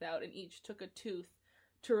his teeth out, and each took a tooth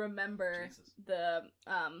to remember the,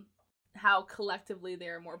 how collectively they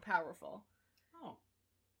are more powerful. Oh.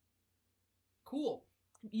 Cool.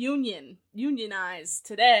 Unionize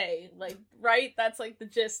today. Like, right? That's like the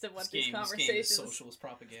gist of what these conversations... This game is socialist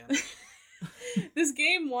propaganda. This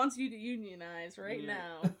game wants you to unionize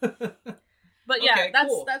now. But yeah, okay,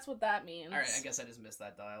 that's what that means. Alright, I guess I just missed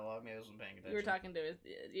that dialogue. Maybe I wasn't paying attention. You were talking to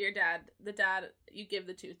your dad. The dad, you give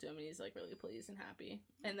the tooth to him and he's like really pleased and happy.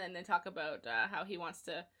 And then they talk about how he wants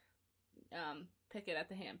to pick it at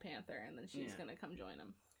the Ham Panther, and then she's gonna come join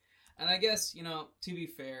him. And I guess, to be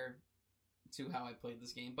fair to how I played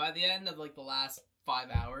this game, by the end of like the last 5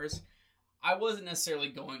 hours, I wasn't necessarily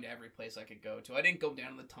going to every place I could go to. I didn't go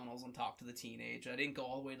down to the tunnels and talk to the teenage. I didn't go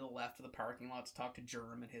all the way to the left of the parking lot to talk to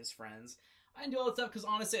Germ and his friends. I didn't do all that stuff because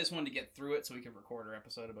honestly I just wanted to get through it so we could record our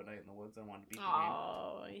episode about Night in the Woods. I wanted to beat the game.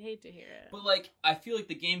 Oh, I hate to hear it. But like, I feel like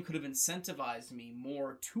the game could have incentivized me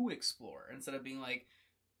more to explore instead of being like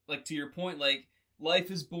to your point, like,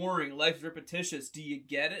 life is boring, life is repetitious, do you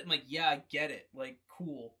get it? I'm like, yeah, I get it. Like,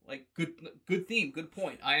 cool. Like, good theme, good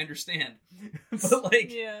point. I understand. But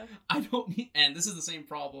like, I don't need, and this is the same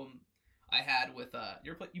problem I had with,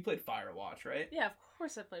 you played Firewatch, right? Yeah, of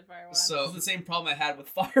course I played Firewatch. So, the same problem I had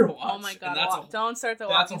with Firewatch. Oh my god, don't start the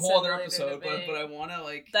That's a walking whole other simulator episode, debate. but I want to,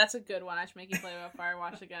 like... That's a good one. I should make you play about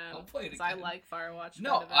Firewatch again. I'll play it again. I like Firewatch.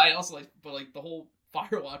 No, I also like, but like, the whole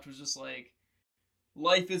Firewatch was just like,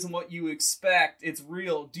 life isn't what you expect. It's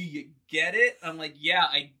real. Do you get it? I'm like, yeah,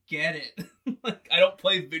 I get it. Like, I don't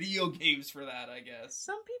play video games for that, I guess.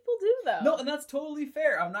 Some people do, though. No, and that's totally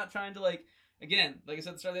fair. I'm not trying to, like, again, like I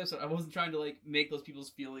said at the start of the episode, I wasn't trying to, like, make those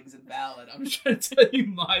people's feelings invalid. I'm just trying to tell you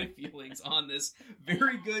my feelings on this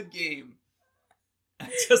very good game. I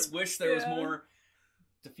just wish there was more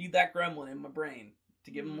to feed that gremlin in my brain,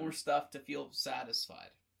 to give him more stuff to feel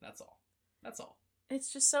satisfied. That's all. That's all.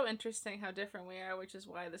 It's just so interesting how different we are, which is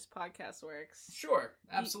why this podcast works. Sure,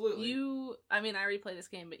 absolutely. I replay this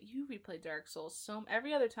game, but you replay Dark Souls. So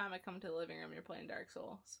every other time I come to the living room, you're playing Dark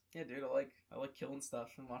Souls. Yeah, dude, I like killing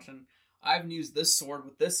stuff and watching. I haven't used this sword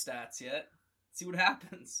with this stats yet. See what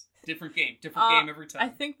happens. Different game every time. I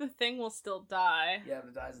think the thing will still die. Yeah,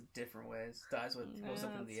 but it dies in different ways. It dies with goes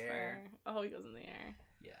up in the air. Oh, he goes in the air.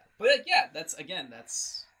 Yeah, but that's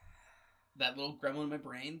that little gremlin in my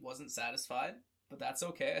brain wasn't satisfied. But that's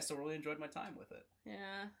okay. I still really enjoyed my time with it.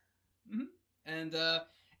 Yeah. Mm-hmm. And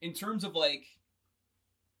in terms of, like,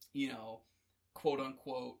 quote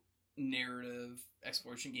unquote narrative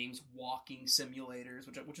exploration games, walking simulators,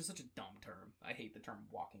 which is such a dumb term. I hate the term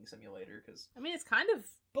walking simulator because it's kind of,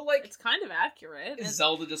 but like, it's kind of accurate. Is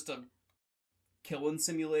Zelda just a killing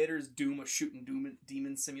simulators. Doom a shooting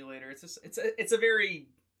demon simulator. It's just it's a very,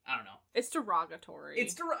 I don't know. It's derogatory.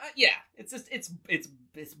 Yeah. It's just it's bleh.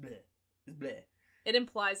 It's bleh. It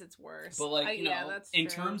implies it's worse. But like, that's in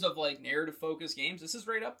true. terms of like narrative focused games, this is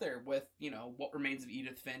right up there with, What Remains of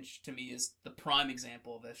Edith Finch. To me is the prime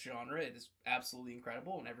example of this genre. It is absolutely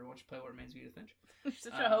incredible, and everyone should play What Remains of Edith Finch. You're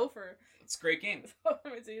such a hoe for It's a great game.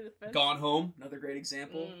 Finch. Gone Home, another great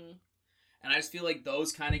example. And I just feel like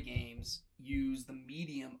those kind of games use the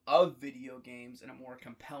medium of video games in a more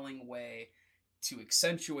compelling way to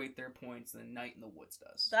accentuate their points than Night in the Woods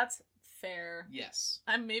does. That's fair. Yes.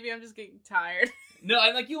 Maybe I'm just getting tired. No,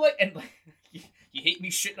 I'm like, you hate me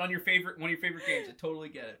shitting on one of your favorite games. I totally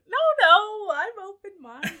get it. No, I'm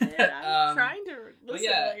open-minded. I'm trying to listen but to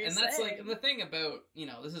yeah, what you're and that's saying. like, and the thing about,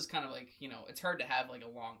 this is kind of like, it's hard to have like a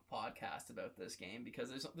long podcast about this game because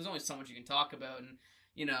there's only so much you can talk about, and,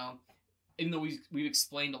 even though we've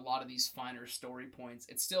explained a lot of these finer story points,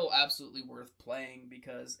 it's still absolutely worth playing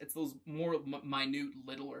because it's those more minute,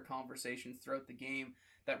 littler conversations throughout the game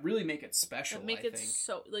that really make it special. That make it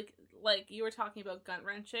so like you were talking about gut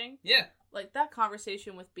wrenching. Yeah, like that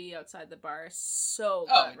conversation with B outside the bar is so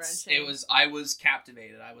gut wrenching. I was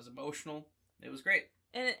captivated. I was emotional. It was great.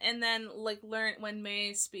 And then like learn when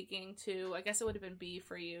May's speaking to, I guess it would have been B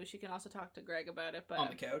for you. She can also talk to Greg about it, but on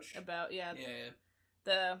the couch about yeah.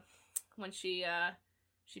 When she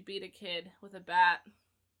beat a kid with a bat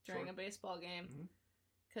during a baseball game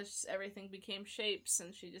because everything became shapes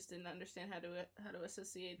and she just didn't understand how to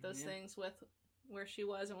associate those things with where she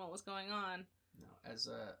was and what was going on. No, as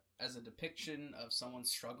a depiction of someone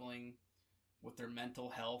struggling with their mental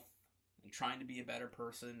health and trying to be a better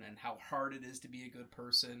person and how hard it is to be a good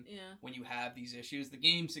person when you have these issues, the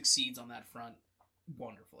game succeeds on that front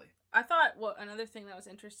wonderfully. I thought another thing that was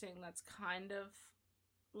interesting that's kind of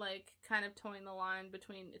towing the line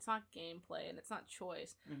between, it's not gameplay and it's not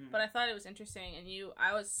choice, but I thought it was interesting, and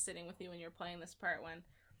I was sitting with you when you were playing this part when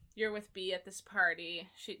you're with B at this party.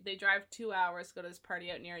 They drive 2 hours to go to this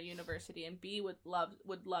party out near a university, and B would love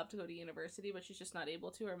to go to university, but she's just not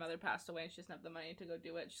able to. Her mother passed away and she doesn't have the money to go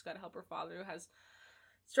do it. She's got to help her father who has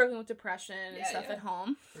struggling with depression and stuff at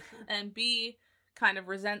home. For sure. And B kind of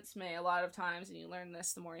resents May a lot of times, and you learn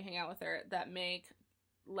this the more you hang out with her, that May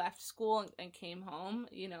left school and came home.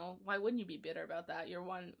 Why wouldn't you be bitter about that? Your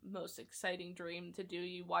one most exciting dream to do,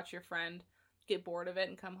 you watch your friend get bored of it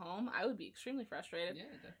and come home. I would be extremely frustrated. Yeah,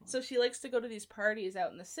 definitely. So she likes to go to these parties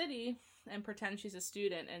out in the city and pretend she's a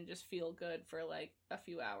student and just feel good for like a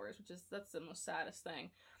few hours, that's the most saddest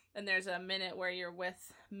thing. And there's a minute where you're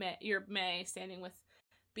with May standing with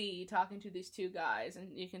B talking to these two guys,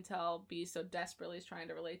 and you can tell B so desperately is trying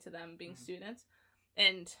to relate to them being students,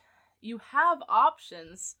 and you have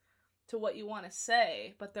options to what you want to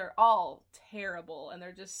say, but they're all terrible, and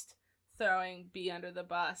they're just throwing B under the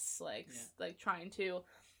bus, like trying to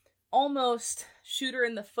almost shoot her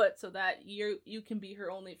in the foot so that you can be her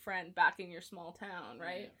only friend back in your small town,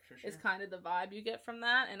 right? Yeah, for sure. It's kind of the vibe you get from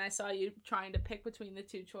that, and I saw you trying to pick between the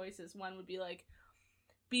two choices. One would be like,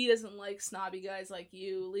 B doesn't like snobby guys like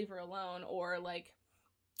you, leave her alone, or like,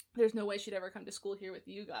 there's no way she'd ever come to school here with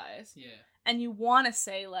you guys. Yeah. And you want to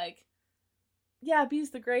say like, yeah, B's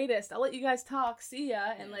the greatest, I'll let you guys talk, see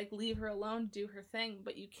ya, and like leave her alone, do her thing,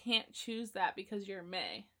 but you can't choose that because you're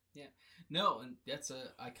May. Yeah. No, and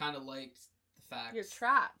I kind of liked the fact you're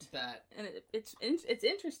trapped. That and it's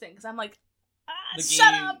interesting because I'm like, the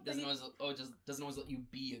shut game up. Doesn't always let you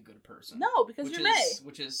be a good person. No, because you're May.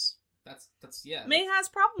 That's yeah. May has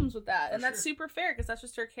problems with that, and that's sure. super fair because that's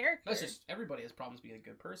just her character. That's just, everybody has problems being a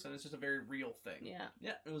good person. It's just a very real thing. Yeah.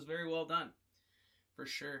 Yeah, it was very well done, for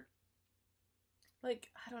sure. Like,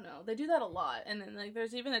 I don't know, they do that a lot, and then like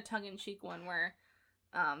there's even a tongue-in-cheek one where,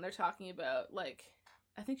 they're talking about like,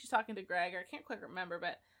 I think she's talking to Greg, or I can't quite remember,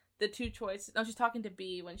 but the two choices. No, she's talking to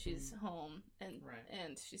B when she's home,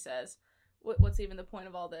 and she says, "What's even the point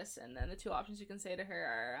of all this?" And then the two options you can say to her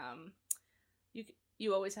are,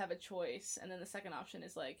 you always have a choice, and then the second option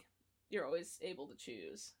is like, you're always able to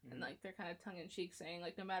choose, and like they're kind of tongue-in-cheek saying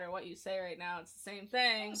like, no matter what you say right now, it's the same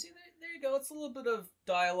thing. Oh, see, there you go. It's a little bit of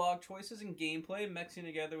dialogue choices and gameplay mixing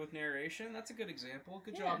together with narration. That's a good example.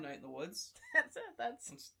 Good job, Night in the Woods. That's it.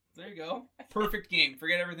 There you go. Perfect game.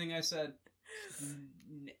 Forget everything I said.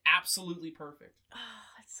 Absolutely perfect.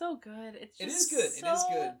 It's so good. It is good. It is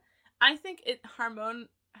good. I think it harmonizes.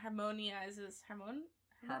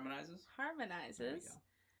 There we go.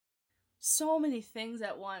 So many things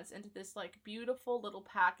at once into this like beautiful little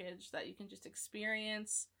package that you can just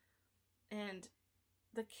experience, and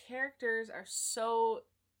the characters are so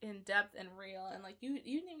in depth and real, and like you didn't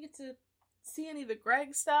even get to see any of the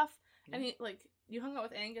Greg stuff, and you hung out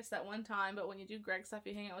with Angus that one time, but when you do Greg stuff,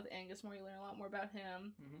 you hang out with Angus more. You learn a lot more about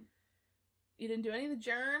him. Mm-hmm. You didn't do any of the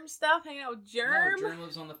Germ stuff. Hanging out with Germ. No, Germ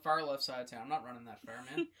lives on the far left side of town. I'm not running that far,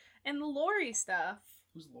 man. And the Lori stuff.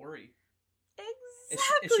 Who's Lori?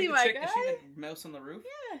 Exactly, my guy. Is she the mouse on the roof?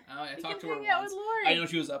 Yeah. Oh, I You talked to can her hang out once. with Lori. I know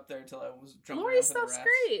she was up there until I was jumping Lori around for the stuff's rats.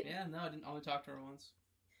 great. Yeah, no, I didn't only talk to her once.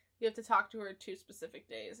 You have to talk to her 2 specific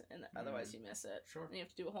days, and otherwise you miss it. Sure. And you have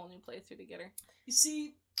to do a whole new playthrough to get her. You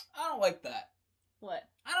see, I don't like that. What?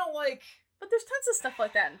 I don't like... But there's tons of stuff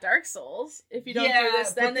like that in Dark Souls. If you don't do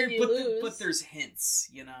this, then you lose. But there's hints,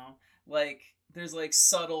 you know? Like, there's, like,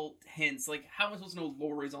 subtle hints. Like, how am I supposed to know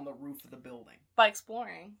Lori's on the roof of the building? By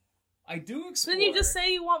exploring. I do explore. Didn't you just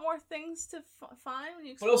say you want more things to find when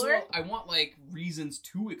you explore? But also, I want, like, reasons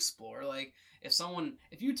to explore. Like,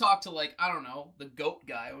 if you talk to, like, I don't know, the goat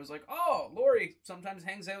guy, who was like, oh, Lori sometimes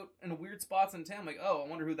hangs out in weird spots in town. I'm like, oh, I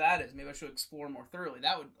wonder who that is. Maybe I should explore more thoroughly.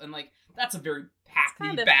 That's a very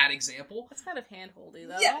hackney bad example. That's kind of hand-holdy,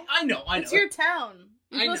 though. Yeah, I know. It's your town.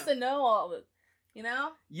 You're supposed to know all of it, you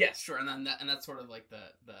know? Yes, sure. And that's sort of like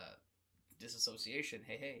the disassociation,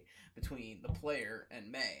 hey, between the player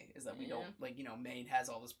and May, is that we don't, like, you know, May has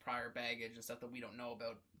all this prior baggage and stuff that we don't know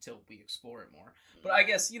about until we explore it more. But I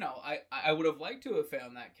guess, you know, I would have liked to have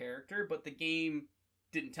found that character, but the game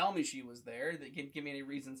didn't tell me she was there. They didn't give me any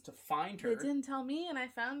reasons to find her. They didn't tell me, and I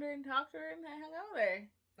found her and talked to her, and I hung out with her.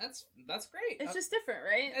 That's great. It's just different,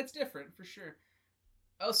 right? It's different, for sure.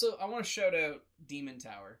 Also, I want to shout out Demon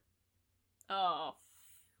Tower. Oh,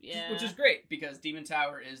 yeah. Which is great, because Demon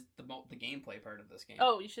Tower is the gameplay part of this game.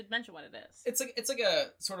 Oh, you should mention what it is. It's like a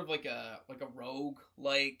sort of like a rogue,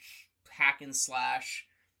 like, hack and slash,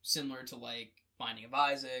 similar to, like, Binding of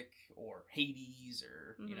Isaac or Hades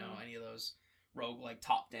or, you know, any of those rogue, like,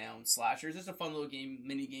 top-down slashers. It's a fun little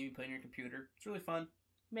mini game you play on your computer. It's really fun.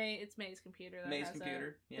 It's May's computer that May's has computer,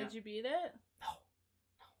 it. yeah. Did you beat it? No.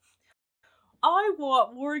 I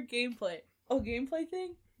want more gameplay. Oh, gameplay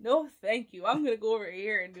thing? No, thank you. I'm gonna go over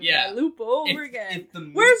here and do that loop over again.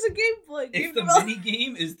 Where's the gameplay? If the mini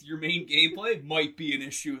game is your main gameplay, might be an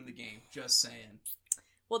issue in the game. Just saying.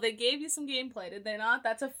 Well, they gave you some gameplay, did they not?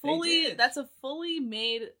 That's a fully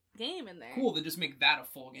made game in there. Cool. They just make that a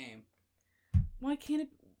full game. Why can't it?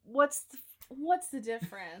 What's the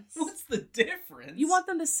difference? What's the difference? You want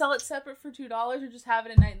them to sell it separate for $2, or just have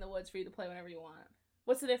it at Night in the Woods for you to play whenever you want?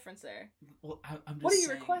 What's the difference there? Well, I'm just what are you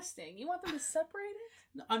saying, requesting? You want them to separate it?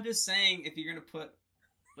 No, I'm just saying, if you're gonna put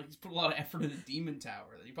a lot of effort into Demon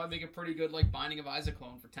Tower, then you probably make a pretty good, like, Binding of Isaac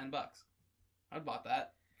clone for $10. I'd bought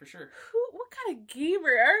that for sure. What kind of gamer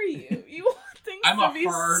are you? You want things I'm to a be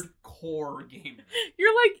hardcore gamer.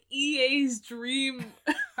 You're like EA's dream.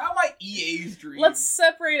 How am I EA's dream? Let's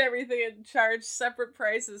separate everything and charge separate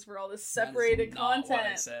prices for all this separated content. What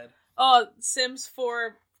I said. Oh, Sims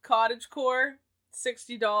 4 Cottagecore,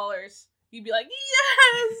 $60. You'd be like,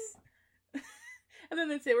 yes! And then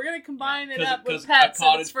they'd say, we're going to combine it up with pets,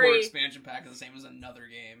 and it's free. A Cottagecore expansion pack is the same as another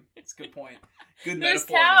game. It's a good point. Good There's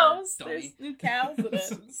metaphor cows. there, There's new cows in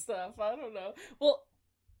it and stuff. I don't know. Well,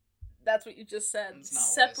 that's what you just said.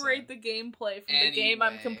 Separate the gameplay from the game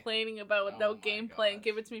I'm complaining about with no gameplay and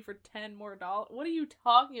give it to me for $10 more. What are you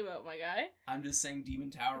talking about, my guy? I'm just saying Demon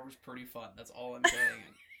Tower was pretty fun. That's all I'm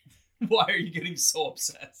saying. Why are you getting so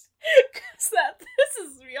obsessed? Because that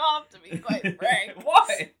pisses me off, to be quite frank.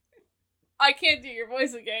 Why? I can't do your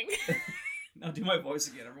voice again. No, do my voice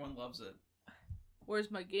again. Everyone loves it. Where's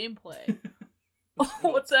my gameplay?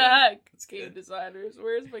 What the heck? It's game good. designers.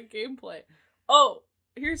 Where's my gameplay? Oh,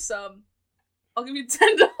 here's some. I'll give you $10 for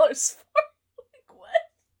it. Like, what?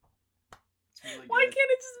 Really Why can't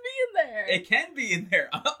it just be in there? It can be in there.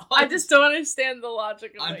 I just don't understand the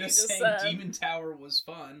logic of I'm what you just just saying said. Demon Tower was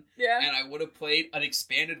fun. Yeah. And I would have played an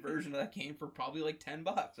expanded version of that game for probably like $10.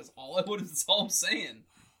 That's all I'm saying.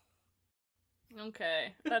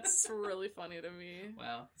 Okay. That's really funny to me.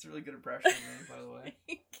 Wow. It's a really good impression of me, by the way.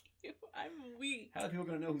 Thank you. I'm weak. How are people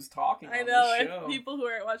going to know who's talking I on know, this show? and people who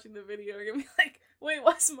aren't watching the video are going to be like, wait,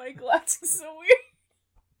 why's Michael acting so weird?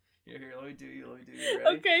 Here, let me do you.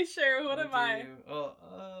 Ready? Okay, sure. What Let am me I? do you.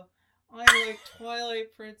 I like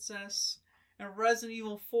Twilight Princess, and Resident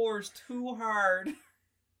Evil 4 is too hard.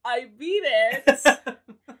 I beat it.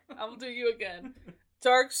 I'll do you again.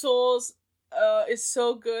 Dark Souls is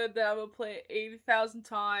so good that I'm going to play it 80,000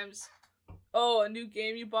 times. Oh, a new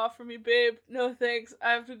game you bought for me, babe? No thanks.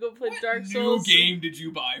 I have to go play Dark Souls. New game did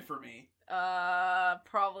you buy for me?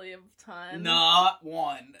 Probably a ton. Not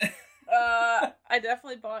one. I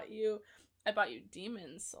definitely bought you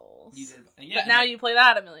Demon Souls. You did. Yeah. But now you play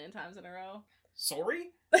that a million times in a row. Sorry?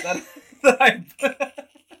 We're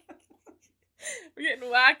getting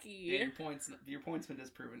wacky. Yeah, your point's been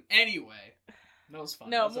disproven. Anyway, That was fun.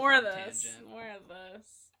 No, That was a more of fun this. tangent. More of this.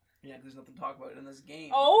 Yeah, 'cause there's nothing to talk about in this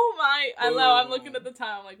game. Oh my! I know. I'm looking Boom. at the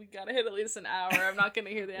time. I'm like, we gotta hit at least an hour. I'm not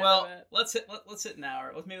gonna hear the end Well, of it. let's hit an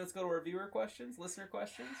hour. Let's go to our viewer questions, listener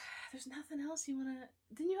questions. There's nothing else you wanna.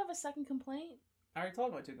 Didn't you have a second complaint? I already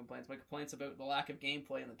told my 2 complaints. My complaints about the lack of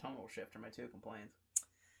gameplay and the tonal shift are my 2 complaints.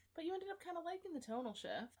 But you ended up kind of liking the tonal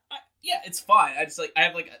shift. Yeah, it's fine. I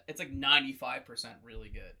have it's like 95% really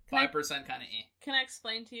good, Can I- 5% kind of eh. Can I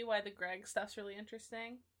explain to you why the Greg stuff's really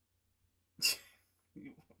interesting?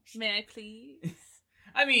 May I please?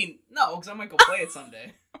 I mean, no, because I might go play it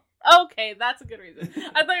someday. Okay, that's a good reason.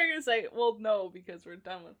 I thought you were gonna say, well, no, because we're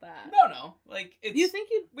done with that. No, like it's. Do you think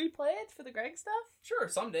you'd replay it for the Greg stuff? Sure,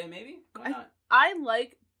 someday maybe. Why not? I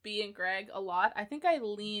like being Greg a lot. I think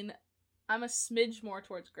I'm a smidge more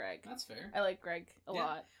towards Greg. That's fair. I like Greg a Yeah.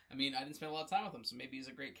 lot. I mean, I didn't spend a lot of time with him, so maybe he's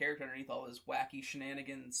a great character underneath all his wacky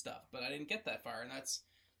shenanigans stuff. But I didn't get that far, and that's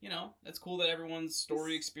that's cool that everyone's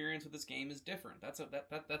story experience with this game is different. That's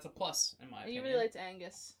a plus in my You opinion. really liked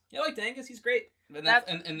Angus. Yeah, I liked Angus. He's great. And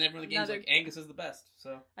everyone in the game's another- like Angus is the best.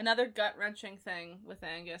 So Another gut wrenching thing with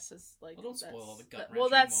Angus is like Well, don't spoil all the gut-wrenching well,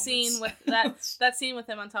 that moments. scene with that scene with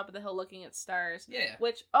him on top of the hill looking at stars. yeah,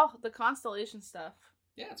 Which the constellation stuff.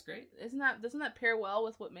 it's great. Doesn't that pair well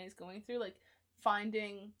with what May's going through, like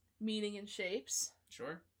finding meaning in shapes?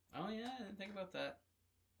 Sure. Oh yeah, I didn't think about that.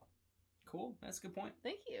 Cool. That's a good point.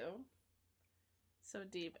 Thank you. So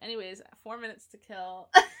deep. Anyways, 4 minutes to kill.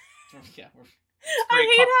 Yeah,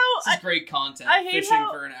 I hate this is great content. I hate Fishing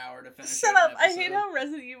how- for an hour to finish. Shut out up! an I hate episode. how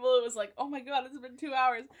Resident Evil it was like, oh my god, it's been 2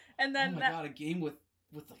 hours, and Oh then my god, a game with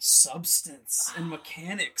like substance and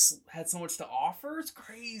mechanics had so much to offer. It's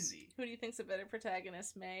crazy. who do you think's a better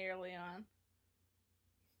protagonist, May or Leon?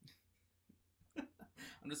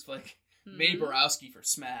 I'm just like May Hmm. Borowski for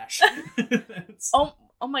Smash. It's-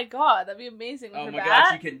 Oh my god, that'd be amazing with oh her my bat.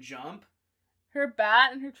 god, she can jump. Her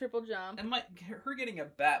bat and her triple jump. And her getting a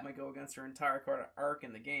bat might go against her entire card arc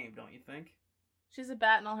in the game, don't you think? She's a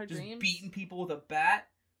bat in all her Just dreams. beating people with a bat,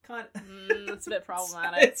 kind of. That's a bit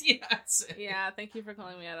problematic. It's Yeah, thank you for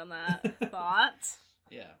calling me out on that thought.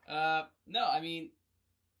 Yeah. No, I mean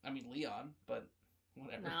Leon, but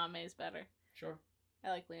whatever. No, May's better. Sure. I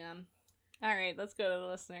like Leon. All right, let's go to the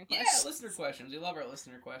listener Yeah, questions. listener questions. We love our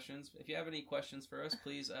listener questions. If you have any questions for us,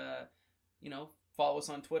 please, follow us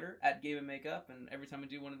on Twitter at Game and Makeup. And every time we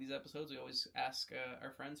do one of these episodes, we always ask our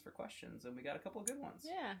friends for questions, and we got a couple of good ones.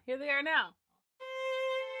 Yeah, here they are now.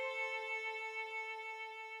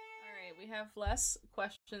 All right, we have less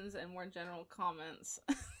questions and more general comments.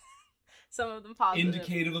 Some of them positive.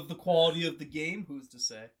 Indicative of the quality of the game. Who's to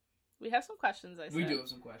say? We have some questions, I said. We do have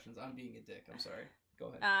some questions. I'm being a dick. I'm sorry. Go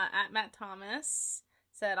ahead. At Matt Thomas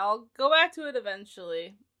said, I'll go back to it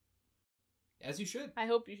eventually. As you should. I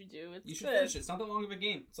hope you should do. It's You should good. finish it. It's not that long of a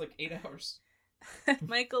game. It's like 8 hours.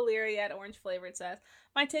 Michael Leary at Orange Flavored says,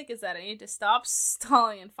 my take is that I need to stop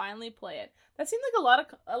stalling and finally play it. That seems like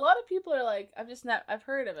a lot of people are like, I've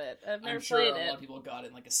heard of it. I've never I'm sure played a it. lot of people got it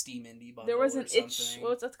in like a Steam Indie bundle. There was or an itch. something.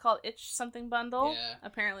 What's it called? Itch something bundle. Yeah.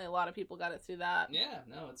 Apparently, a lot of people got it through that. Yeah,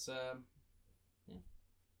 no, it's yeah.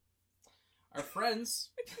 Our friends,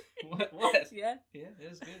 what? Yeah. Yeah,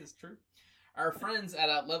 it is good. It's true. Our friends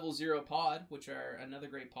at Level Zero Pod, which are another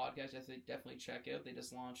great podcast, I think definitely check out. They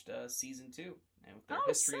just launched season 2 and with their Oh,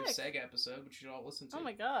 History of sick. Sega episode, which you should all listen to. Oh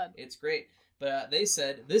my god. It's great. But they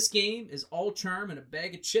said this game is all charm and a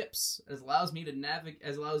bag of chips. It allows me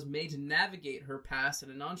to navigate her past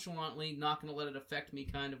in a nonchalantly, not going to let it affect me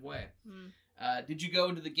kind of way. Did you go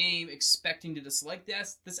into the game expecting to dislike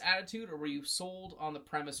this attitude, or were you sold on the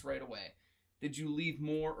premise right away? Did you leave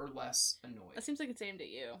more or less annoyed? That seems like it's aimed at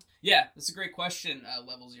you. Yeah, that's a great question,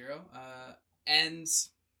 Level Zero. And it's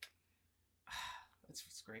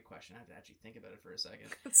a great question. I have to actually think about it for a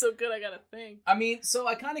second. It's so good, I gotta think. I mean, so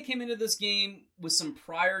I kind of came into this game with some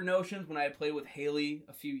prior notions when I had played with Haley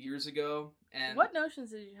a few years ago. And What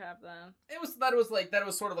notions did you have then? it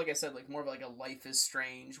was sort of like I said, like more of like a Life is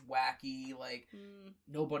Strange, wacky, like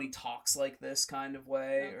nobody talks like this kind of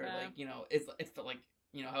way, or Okay. like it felt like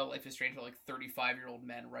how Life is Strange felt like 35-year-old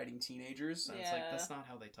men writing teenagers, and it's like Yeah. that's not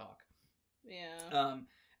how they talk. Yeah.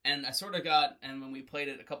 And I sort of got, and when we played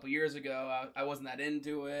it a couple years ago, I wasn't that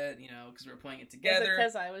into it, because we were playing it together.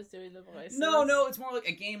 because I was doing the voices? No, it's more like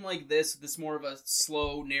a game like this. This more of a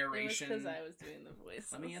slow It was narration. because I was doing the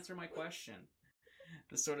voices. Let me answer my question.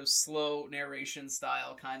 The sort of slow narration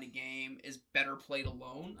style kind of game is better played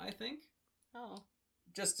alone, I think. Oh.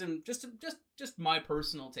 Just my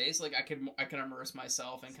personal taste. Like I can immerse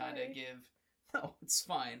myself and kind Sorry. of give. No, it's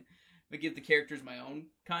fine. But give the characters my own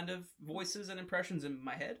kind of voices and impressions in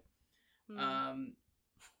my head.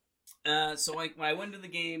 So when I went into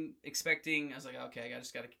the game expecting, I was like, okay, I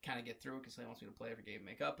just got to kind of get through it because he wants me to play every game,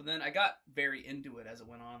 make up. And then I got very into it as it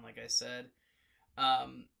went on, like I said.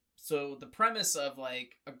 So the premise of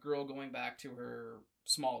like a girl going back to her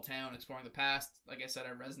small town, exploring the past, like I said,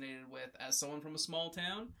 I resonated with as someone from a small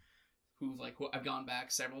town who's like, I've gone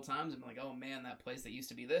back several times and been like, oh man, that place that used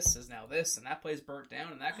to be this is now this, and that place burnt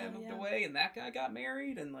down, and that guy moved away, and that guy got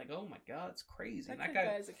married, and like, oh my god, it's crazy. That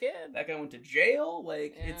guy's a kid. That guy went to jail.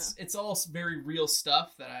 Like it's all very real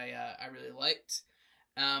stuff that I really liked.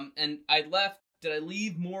 And I left. Did I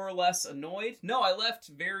leave more or less annoyed? No, I left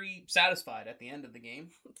very satisfied at the end of the game.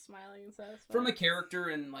 Smiling and satisfied. From a character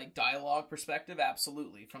and like dialogue perspective,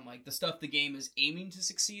 absolutely. From like the stuff the game is aiming to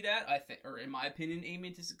succeed at, I think, or in my opinion,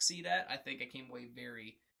 aiming to succeed at, I think I came away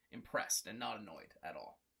very impressed and not annoyed at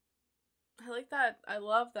all. I like that. I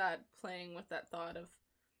love that, playing with that thought of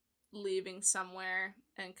leaving somewhere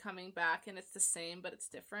and coming back and it's the same but it's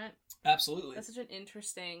different. Absolutely. That's such an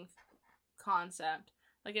interesting concept.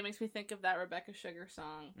 Like, it makes me think of that Rebecca Sugar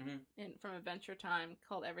song from Adventure Time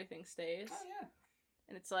called Everything Stays. Oh, yeah.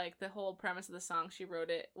 And it's like, the whole premise of the song, she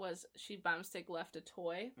wrote it, was she Bumstick left a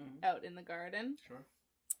toy out in the garden. Sure.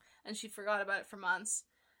 And she forgot about it for months.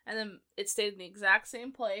 And then it stayed in the exact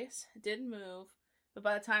same place. It didn't move. But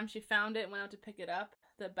by the time she found it and went out to pick it up,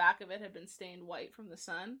 the back of it had been stained white from the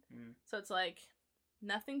sun. So it's like,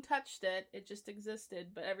 nothing touched it. It just existed.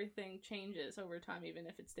 But everything changes over time, even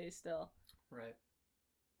if it stays still. Right.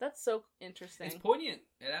 That's so interesting. It's poignant.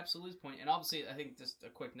 It absolutely is poignant. And obviously, I think just a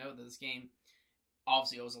quick note that this game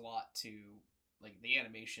obviously owes a lot to, like, the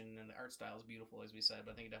animation and the art style is beautiful, as we said,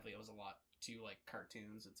 but I think it definitely owes a lot to, like,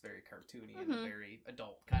 cartoons. It's very cartoony in a very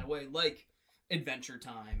adult kind of way, like Adventure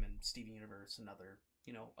Time and Steven Universe and other,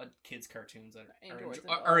 you know, kids' cartoons that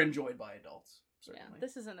are enjoyed by adults, certainly. Yeah,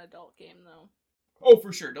 this is an adult game, though. Oh,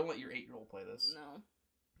 for sure. Don't let your 8-year-old play this. No.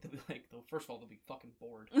 They'll be like, first of all, they'll be fucking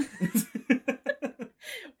bored.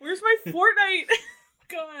 Where's my Fortnite?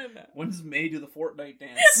 Gone. When does May do the Fortnite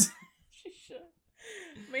dance? She should.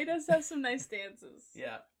 May does have some nice dances.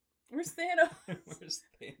 Yeah. Where's Thanos? Where's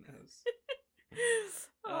Thanos?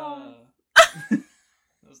 Oh. That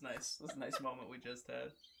was nice. That was a nice moment we just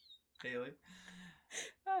had. Haley.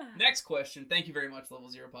 Next question. Thank you very much, Level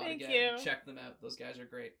Zero Pod. Thank again. you. Check them out. Those guys are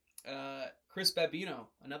great. Chris Babino,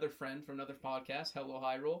 another friend from another podcast. Hello,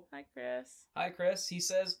 Hyrule. Hi, Chris. Hi, Chris. He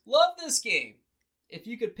says, love this game. If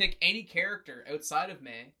you could pick any character outside of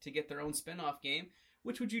May to get their own spin-off game,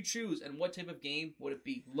 which would you choose, and what type of game would it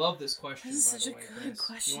be? Love this question, This is by such the way, a good Chris.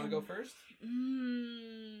 question. You want to go first?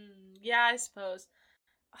 Yeah, I suppose.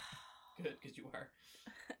 Good, because you are.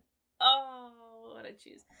 Oh, what I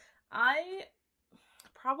choose? I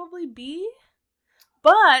probably B,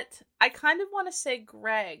 but I kind of want to say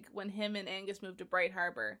Greg when him and Angus moved to Bright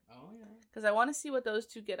Harbor. Oh, yeah. Because I want to see what those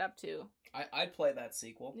two get up to. I'd play that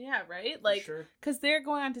sequel. Yeah, right? For Like, sure. because they're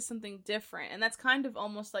going on to something different, and that's kind of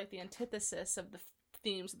almost like the antithesis of the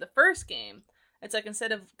themes of the first game. It's like,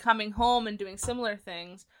 instead of coming home and doing similar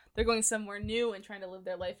things, they're going somewhere new and trying to live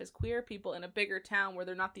their life as queer people in a bigger town where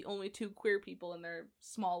they're not the only two queer people in their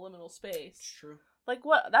small liminal space. It's true. Like,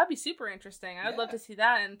 what? That'd be super interesting. I would love to see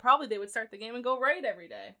that, and probably they would start the game and go right every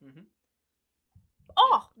day. Mm-hmm.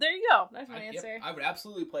 Oh, there you go. That's my answer. Yep, I would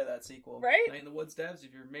absolutely play that sequel. Right? Night in the Woods devs,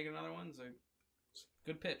 if you're making another one, it's a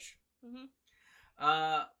good pitch.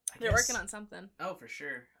 Mm-hmm. They're working on something. Oh, for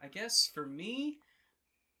sure. I guess for me,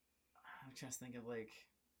 I'm trying to think of like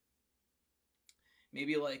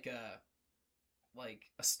maybe like a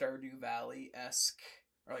Stardew Valley-esque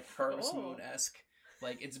or like Harvest Moon-esque.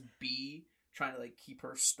 Like, it's B trying to like keep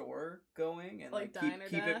her store going and like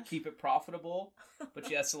keep it profitable, but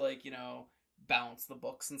she has to, like, you know, balance the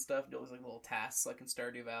books and stuff, do those like little tasks like in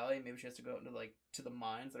Stardew Valley. Maybe she has to go into like to the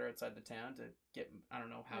mines that are outside the town to get, I don't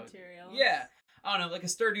know how materials. Yeah, I don't know, like a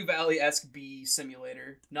Stardew Valley-esque bee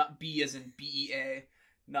simulator, not B as in BEA,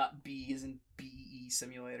 not B as in BEE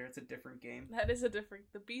simulator. It's a different game. That is a different.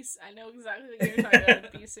 The beast. I know exactly what you're talking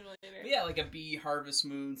about. The bee simulator. But yeah, like a bee Harvest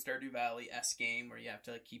Moon Stardew Valley-esque game where you have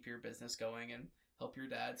to like keep your business going and help your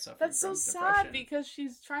dad suffer. That's so depression. sad because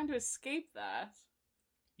she's trying to escape that.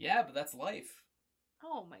 Yeah, but that's life.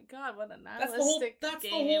 Oh my god, what a That's nihilistic the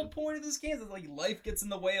whole point of this game. Is like life gets in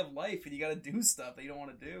the way of life, and you got to do stuff that you don't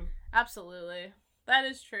want to do. Absolutely, that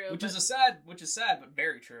is true. Which is sad, but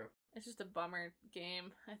very true. It's just a bummer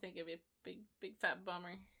game. I think it'd be a big fat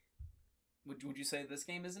bummer. Would you say this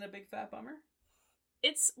game isn't a big fat bummer?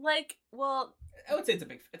 It's like, well, I would say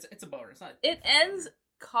it's a bummer. It's not. It ends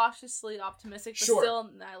cautiously optimistic, but Sure.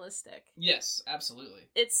 still nihilistic. Yes, absolutely.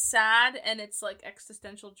 It's sad and it's like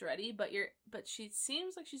existential dready, but she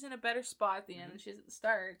seems like she's in a better spot at the end than she is at the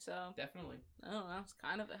start. So Definitely. I don't know. It's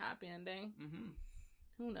kind of a happy ending. Mm-hmm.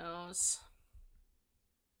 Who knows?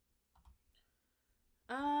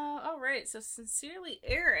 All right. So Sincerely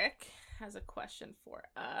Eric has a question for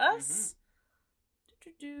us.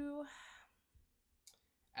 Do.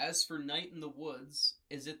 As for Night in the Woods,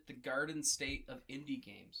 is it the Garden State of indie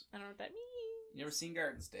games? I don't know what that means. You never seen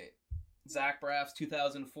Garden State? Zach Braff's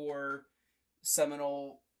 2004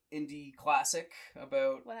 seminal indie classic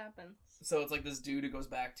about... What happens? So it's like this dude who goes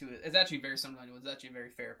back to it. It's actually very similar to it. It's actually a very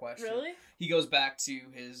fair question. Really? He goes back to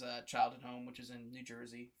his childhood home, which is in New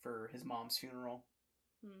Jersey, for his mom's funeral.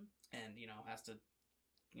 And, has to,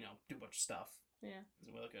 do a bunch of stuff. Yeah.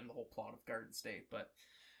 We look at the whole plot of Garden State. But,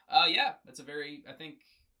 yeah, that's a very, I think...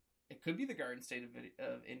 It could be the Garden State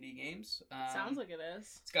of indie games. Sounds like it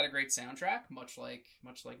is. It's got a great soundtrack, much like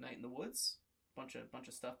Night in the Woods. Bunch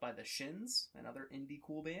of stuff by the Shins and other indie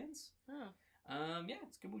cool bands. Oh. Yeah,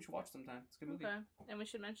 it's good. We should watch sometime. It's a good movie. Okay. And we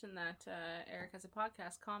should mention that Eric has a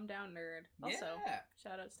podcast, Calm Down Nerd. Also, yeah.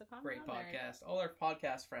 Shout outs to Calm Great Down podcast. All our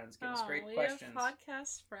podcast friends give us great we questions. Have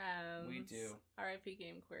podcast friends. We do. R.I.P.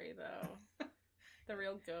 Game Query though. The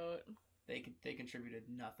real goat. They contributed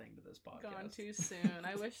nothing to this podcast. Gone too soon.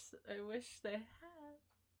 I wish they had.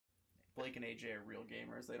 Blake and AJ are real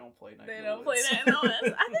gamers. They don't play Night They in the don't play Woods. Night in the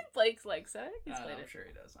Woods. I think Blake likes it. I think he's played I'm it. sure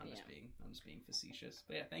he does. I'm Yeah. just being facetious.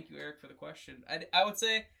 But yeah, thank you, Eric, for the question. I would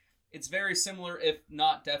say it's very similar, if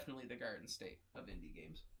not definitely, the Garden State of indie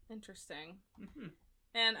games. Interesting. Mm-hmm.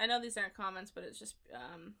 And I know these aren't comments, but it's just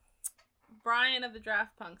Brian of the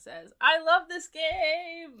Draft Punk says, "I love this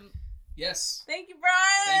game." Yes. Thank you,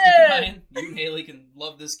 Brian. Thank you, Brian. You and Haley can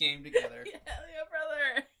love this game together. Hell yeah,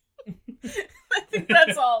 brother. I think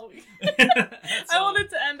that's all. I wanted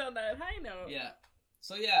to end on that high note. Yeah.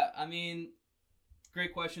 So yeah, I mean,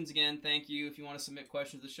 great questions again. Thank you. If you want to submit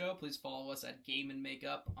questions to the show, please follow us at Game and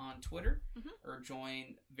Makeup on Twitter, or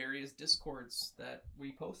join various Discords that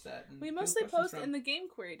we post at. And We field mostly questions post from. in the Game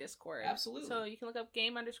Query Discord. Absolutely. So you can look up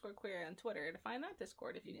game_query on Twitter to find that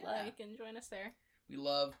Discord if you'd Yeah. like, and join us there.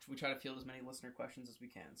 We try to field as many listener questions as we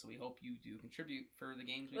can, so we hope you do contribute for the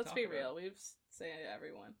games we Let's talk be about. real. We've say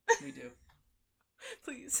everyone. We do.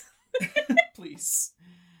 Please. Please.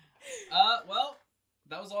 Well,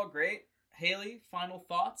 that was all great. Haley, final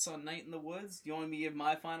thoughts on Night in the Woods? Do you want me to give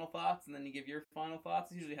my final thoughts, and then you give your final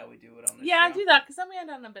thoughts? It's usually how we do it on this Yeah, show. do that, because then we end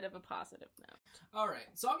on a bit of a positive note. Alright,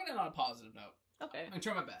 so I'm going to end on a positive note. Okay. I'm going to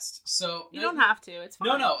try my best. So You don't have to. It's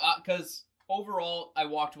fine. No, because overall, I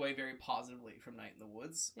walked away very positively from Night in the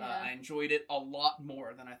Woods. Yeah. I enjoyed it a lot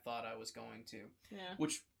more than I thought I was going to. Yeah.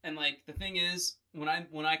 The thing is, when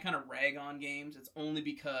I kind of rag on games, it's only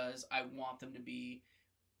because I want them to be.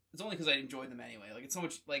 It's only because I enjoy them anyway. Like, it's so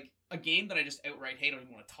much like a game that I just outright hate. I don't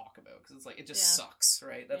even want to talk about because it's like it just sucks,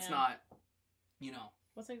 right? That's not,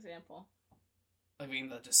 What's an example? a game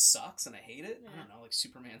that just sucks and I hate it. I don't know, like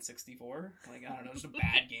Superman 64. Like, I don't know, just a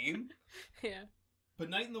bad game. Yeah. But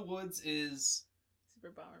Night in the Woods is. Super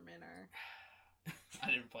Bomberman R.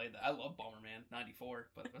 I never played that. I love Bomberman 94,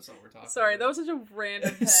 but that's not what we're talking Sorry, that about. was such a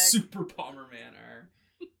random pick. Super Bomberman R.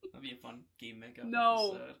 That'd be a fun game makeup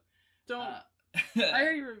No. episode. Don't. I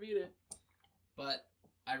already reviewed it. But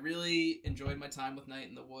I really enjoyed my time with Night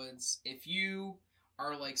in the Woods. If you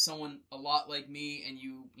are like someone a lot like me and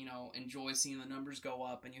you enjoy seeing the numbers go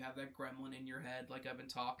up and you have that gremlin in your head like I've been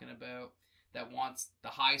talking about that wants the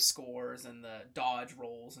high scores and the dodge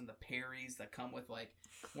rolls and the parries that come with like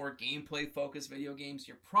more gameplay focused video games,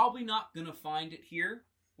 you're probably not going to find it here,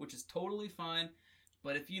 which is totally fine.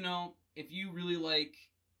 But if you really like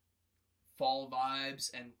fall vibes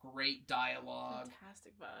and great dialogue,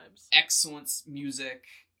 Fantastic vibes. excellent music,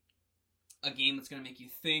 a game that's going to make you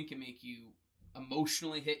think and make you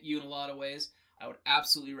emotionally hit you in a lot of ways, I would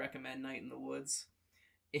absolutely recommend Night in the Woods.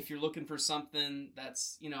 If you're looking for something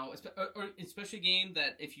that's, or especially a game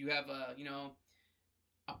that if you have a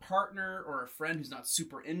partner or a friend who's not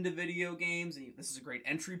super into video games, and this is a great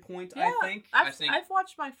entry point, Yeah, I think. I've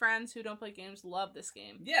watched my friends who don't play games love this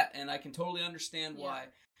game. Yeah, and I can totally understand why.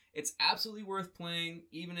 It's absolutely worth playing,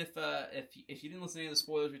 even if you didn't listen to any of the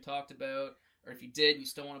spoilers we talked about, or if you did and you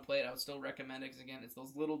still want to play it, I would still recommend it, because again, it's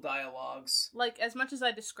those little dialogues. Like, as much as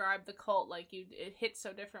I described the cult, like, it hits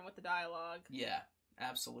so different with the dialogue. Yeah,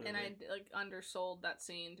 absolutely. And I, like, undersold that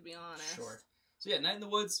scene, to be honest. Sure. So yeah, Night in the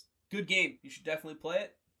Woods, good game. You should definitely play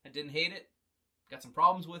it. I didn't hate it. Got some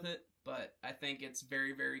problems with it, but I think it's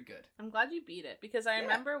very, very good. I'm glad you beat it, because I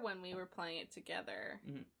remember when we were playing it together,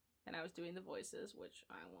 and I was doing the voices, which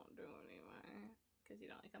I won't do anymore, because you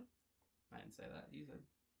don't like them. I didn't say that. You said.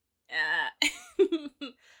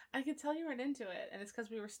 I could tell you weren't into it, and it's because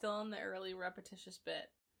we were still in the early repetitious bit.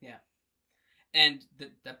 Yeah. And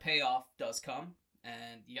the payoff does come,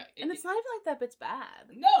 and yeah, and it's not even like that bit's bad.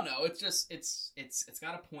 No, it's just it's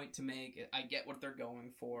got a point to make. I get what they're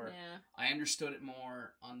going for. Yeah. I understood it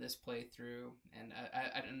more on this playthrough, and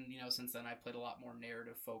I since then I played a lot more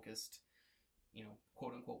narrative focused,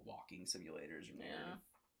 quote unquote walking simulators or narrative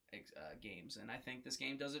games, and I think this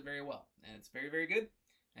game does it very well, and it's very, very good,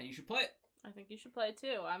 and you should play it. I think you should play it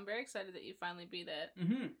too. I'm very excited that you finally beat it.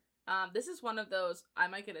 Mm-hmm. This is one of those I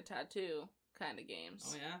might get a tattoo kind of games.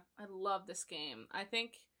 Oh yeah? I love this game. I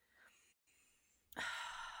think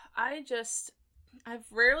I've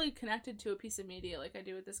rarely connected to a piece of media like I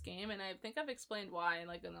do with this game, and I think I've explained why, and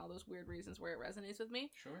like in all those weird reasons where it resonates with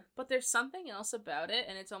me. Sure. But there's something else about it,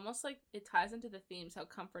 and it's almost like it ties into the themes, how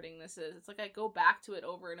comforting this is. It's like I go back to it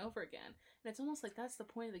over and over again, and it's almost like that's the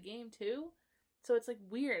point of the game too. So it's like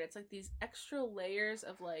weird. It's like these extra layers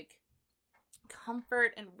of like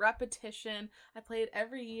comfort and repetition. I play it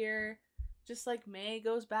every year. Just like May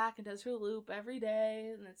goes back and does her loop every day,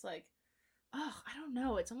 and it's like, oh, I don't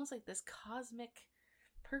know. It's almost like this cosmic,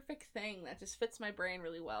 perfect thing that just fits my brain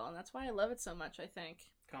really well, and that's why I love it so much, I think.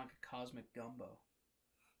 Kind of like a cosmic gumbo.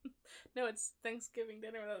 No, it's Thanksgiving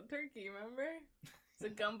dinner without turkey, remember?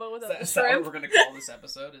 It's a gumbo without the Is that shrimp. what we're going to call this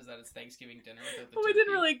episode? Is that it's Thanksgiving dinner without the Well, turkey? we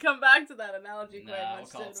didn't really come back to that analogy quite No, much,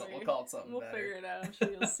 we'll call it something We'll better. figure it out. I'm sure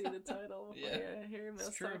you'll see the title before you hear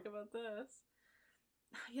us talk about this.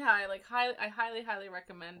 Yeah, I highly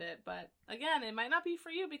recommend it, but again, it might not be for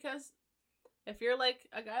you because if you're like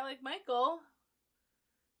a guy like Michael,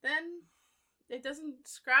 then it doesn't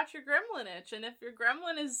scratch your gremlin itch, and if your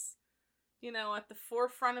gremlin is, at the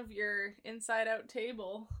forefront of your inside out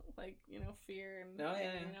table, like, fear and,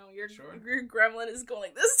 your gremlin is going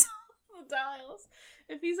like this the dials.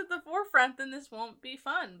 If he's at the forefront, then this won't be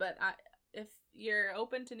fun, but if you're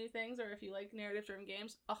open to new things, or if you like narrative-driven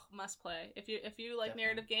games, must play. If you like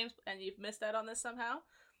narrative games and you've missed out on this somehow,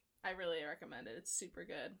 I really recommend it. It's super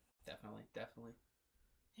good. Definitely.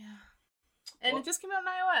 Yeah. And it just came out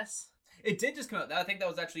on iOS. It did just come out. I think that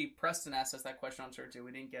was actually Preston asked us that question on Twitter too.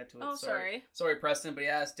 We didn't get to it. Oh, sorry. Sorry, Preston, but he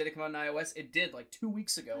asked, did it come out on iOS? It did, like 2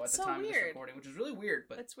 weeks ago. That's at the so time of this weird. recording, which is really weird,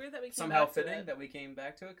 but it's weird that we came somehow back to fitting it. that we came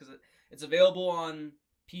back to it, because it's available on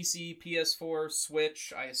PC, PS4,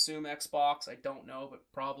 Switch, I assume Xbox, I don't know, but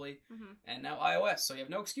probably, and now iOS, so you have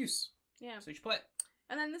no excuse. Yeah. So you should play it.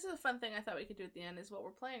 And then this is a fun thing I thought we could do at the end, is what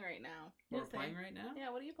we're playing right now. What we're playing right now?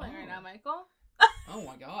 Yeah, what are you playing right now, Michael? Oh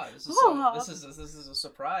my god, this is a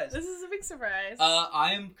surprise. This is a big surprise.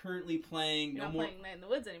 I am currently playing You're not playing Night in the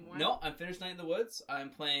Woods anymore. No, I'm finished Night in the Woods. I'm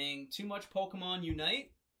playing too much Pokemon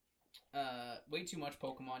Unite. Way too much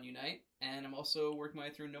Pokemon Unite. And I'm also working my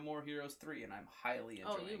way through No More Heroes 3, and I'm highly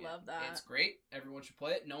enjoying it. Oh, you love that. It's great. Everyone should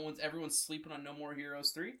play it. Everyone's sleeping on No More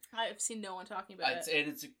Heroes 3. I've seen no one talking about it. And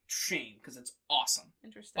it's a shame, because it's awesome.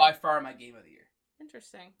 Interesting. By far my game of the year.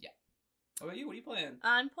 Interesting. Yeah. How about you? What are you playing?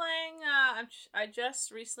 I'm playing, I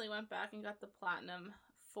just recently went back and got the platinum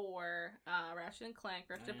for Ratchet and Clank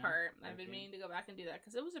Rift Apart. I've been meaning to go back and do that,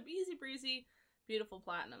 because it was a easy breezy, beautiful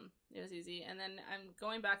platinum. It was easy. And then I'm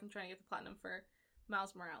going back and trying to get the platinum for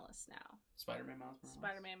Miles Morales now. Spider-Man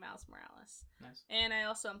Miles Morales. Nice. And I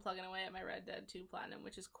also am plugging away at my Red Dead 2 platinum,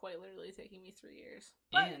 which is quite literally taking me 3 years.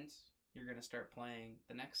 But and you're going to start playing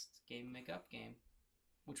the next Game Makeup game,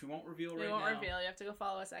 which we won't reveal right now. We won't reveal. You have to go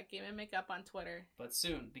follow us at Game and Makeup on Twitter. But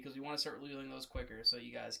soon, because we want to start revealing those quicker, so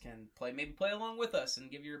you guys can maybe play along with us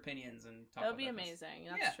and give your opinions and talk. That would be amazing.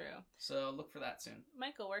 This. That's true. So look for that soon.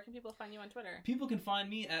 Michael, where can people find you on Twitter? People can find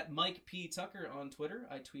me at Mike P. Tucker on Twitter.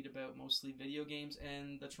 I tweet about mostly video games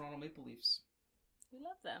and the Toronto Maple Leafs. We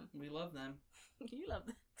love them. We love them. You love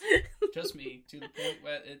them. Just me, to the point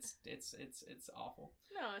where it's awful.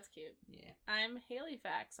 No, it's cute. Yeah. I'm Haley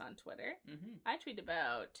Fax on Twitter. Mm-hmm. I tweet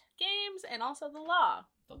about games and also the law.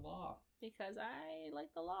 The law. Because I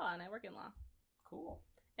like the law and I work in law. Cool.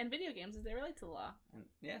 And video games as they relate to the law. And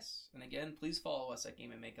yes. And again, please follow us at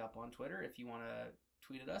Game and Makeup on Twitter if you want to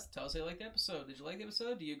tweet at us. Tell us how you like the episode. Did you like the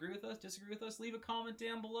episode? Do you agree with us? Disagree with us? Leave a comment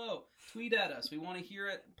down below. Tweet at us. We want to hear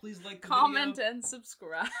it. Please like the comment video. And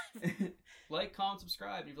subscribe. Like, comment,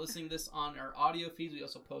 subscribe. If you're listening to this on our audio feeds, we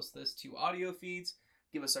also post this to audio feeds.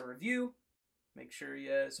 Give us a review. Make sure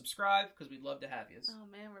you subscribe, because we'd love to have you. Oh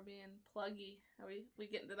man, we're being pluggy. Are we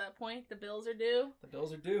getting to that point? The bills are due? The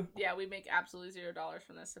bills are due. Yeah, we make absolutely $0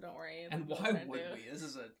 from this, so don't worry. And why would we? This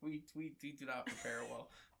is we do not prepare well.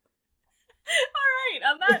 Alright,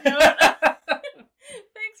 on that note,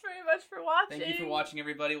 thanks very much for watching. Thank you for watching,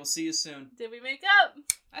 everybody. We'll see you soon. Did we make up?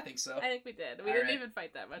 I think so. I think we did. We All didn't right. even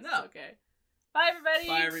fight that much. No. It's okay. Bye, everybody.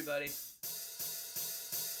 Bye, everybody.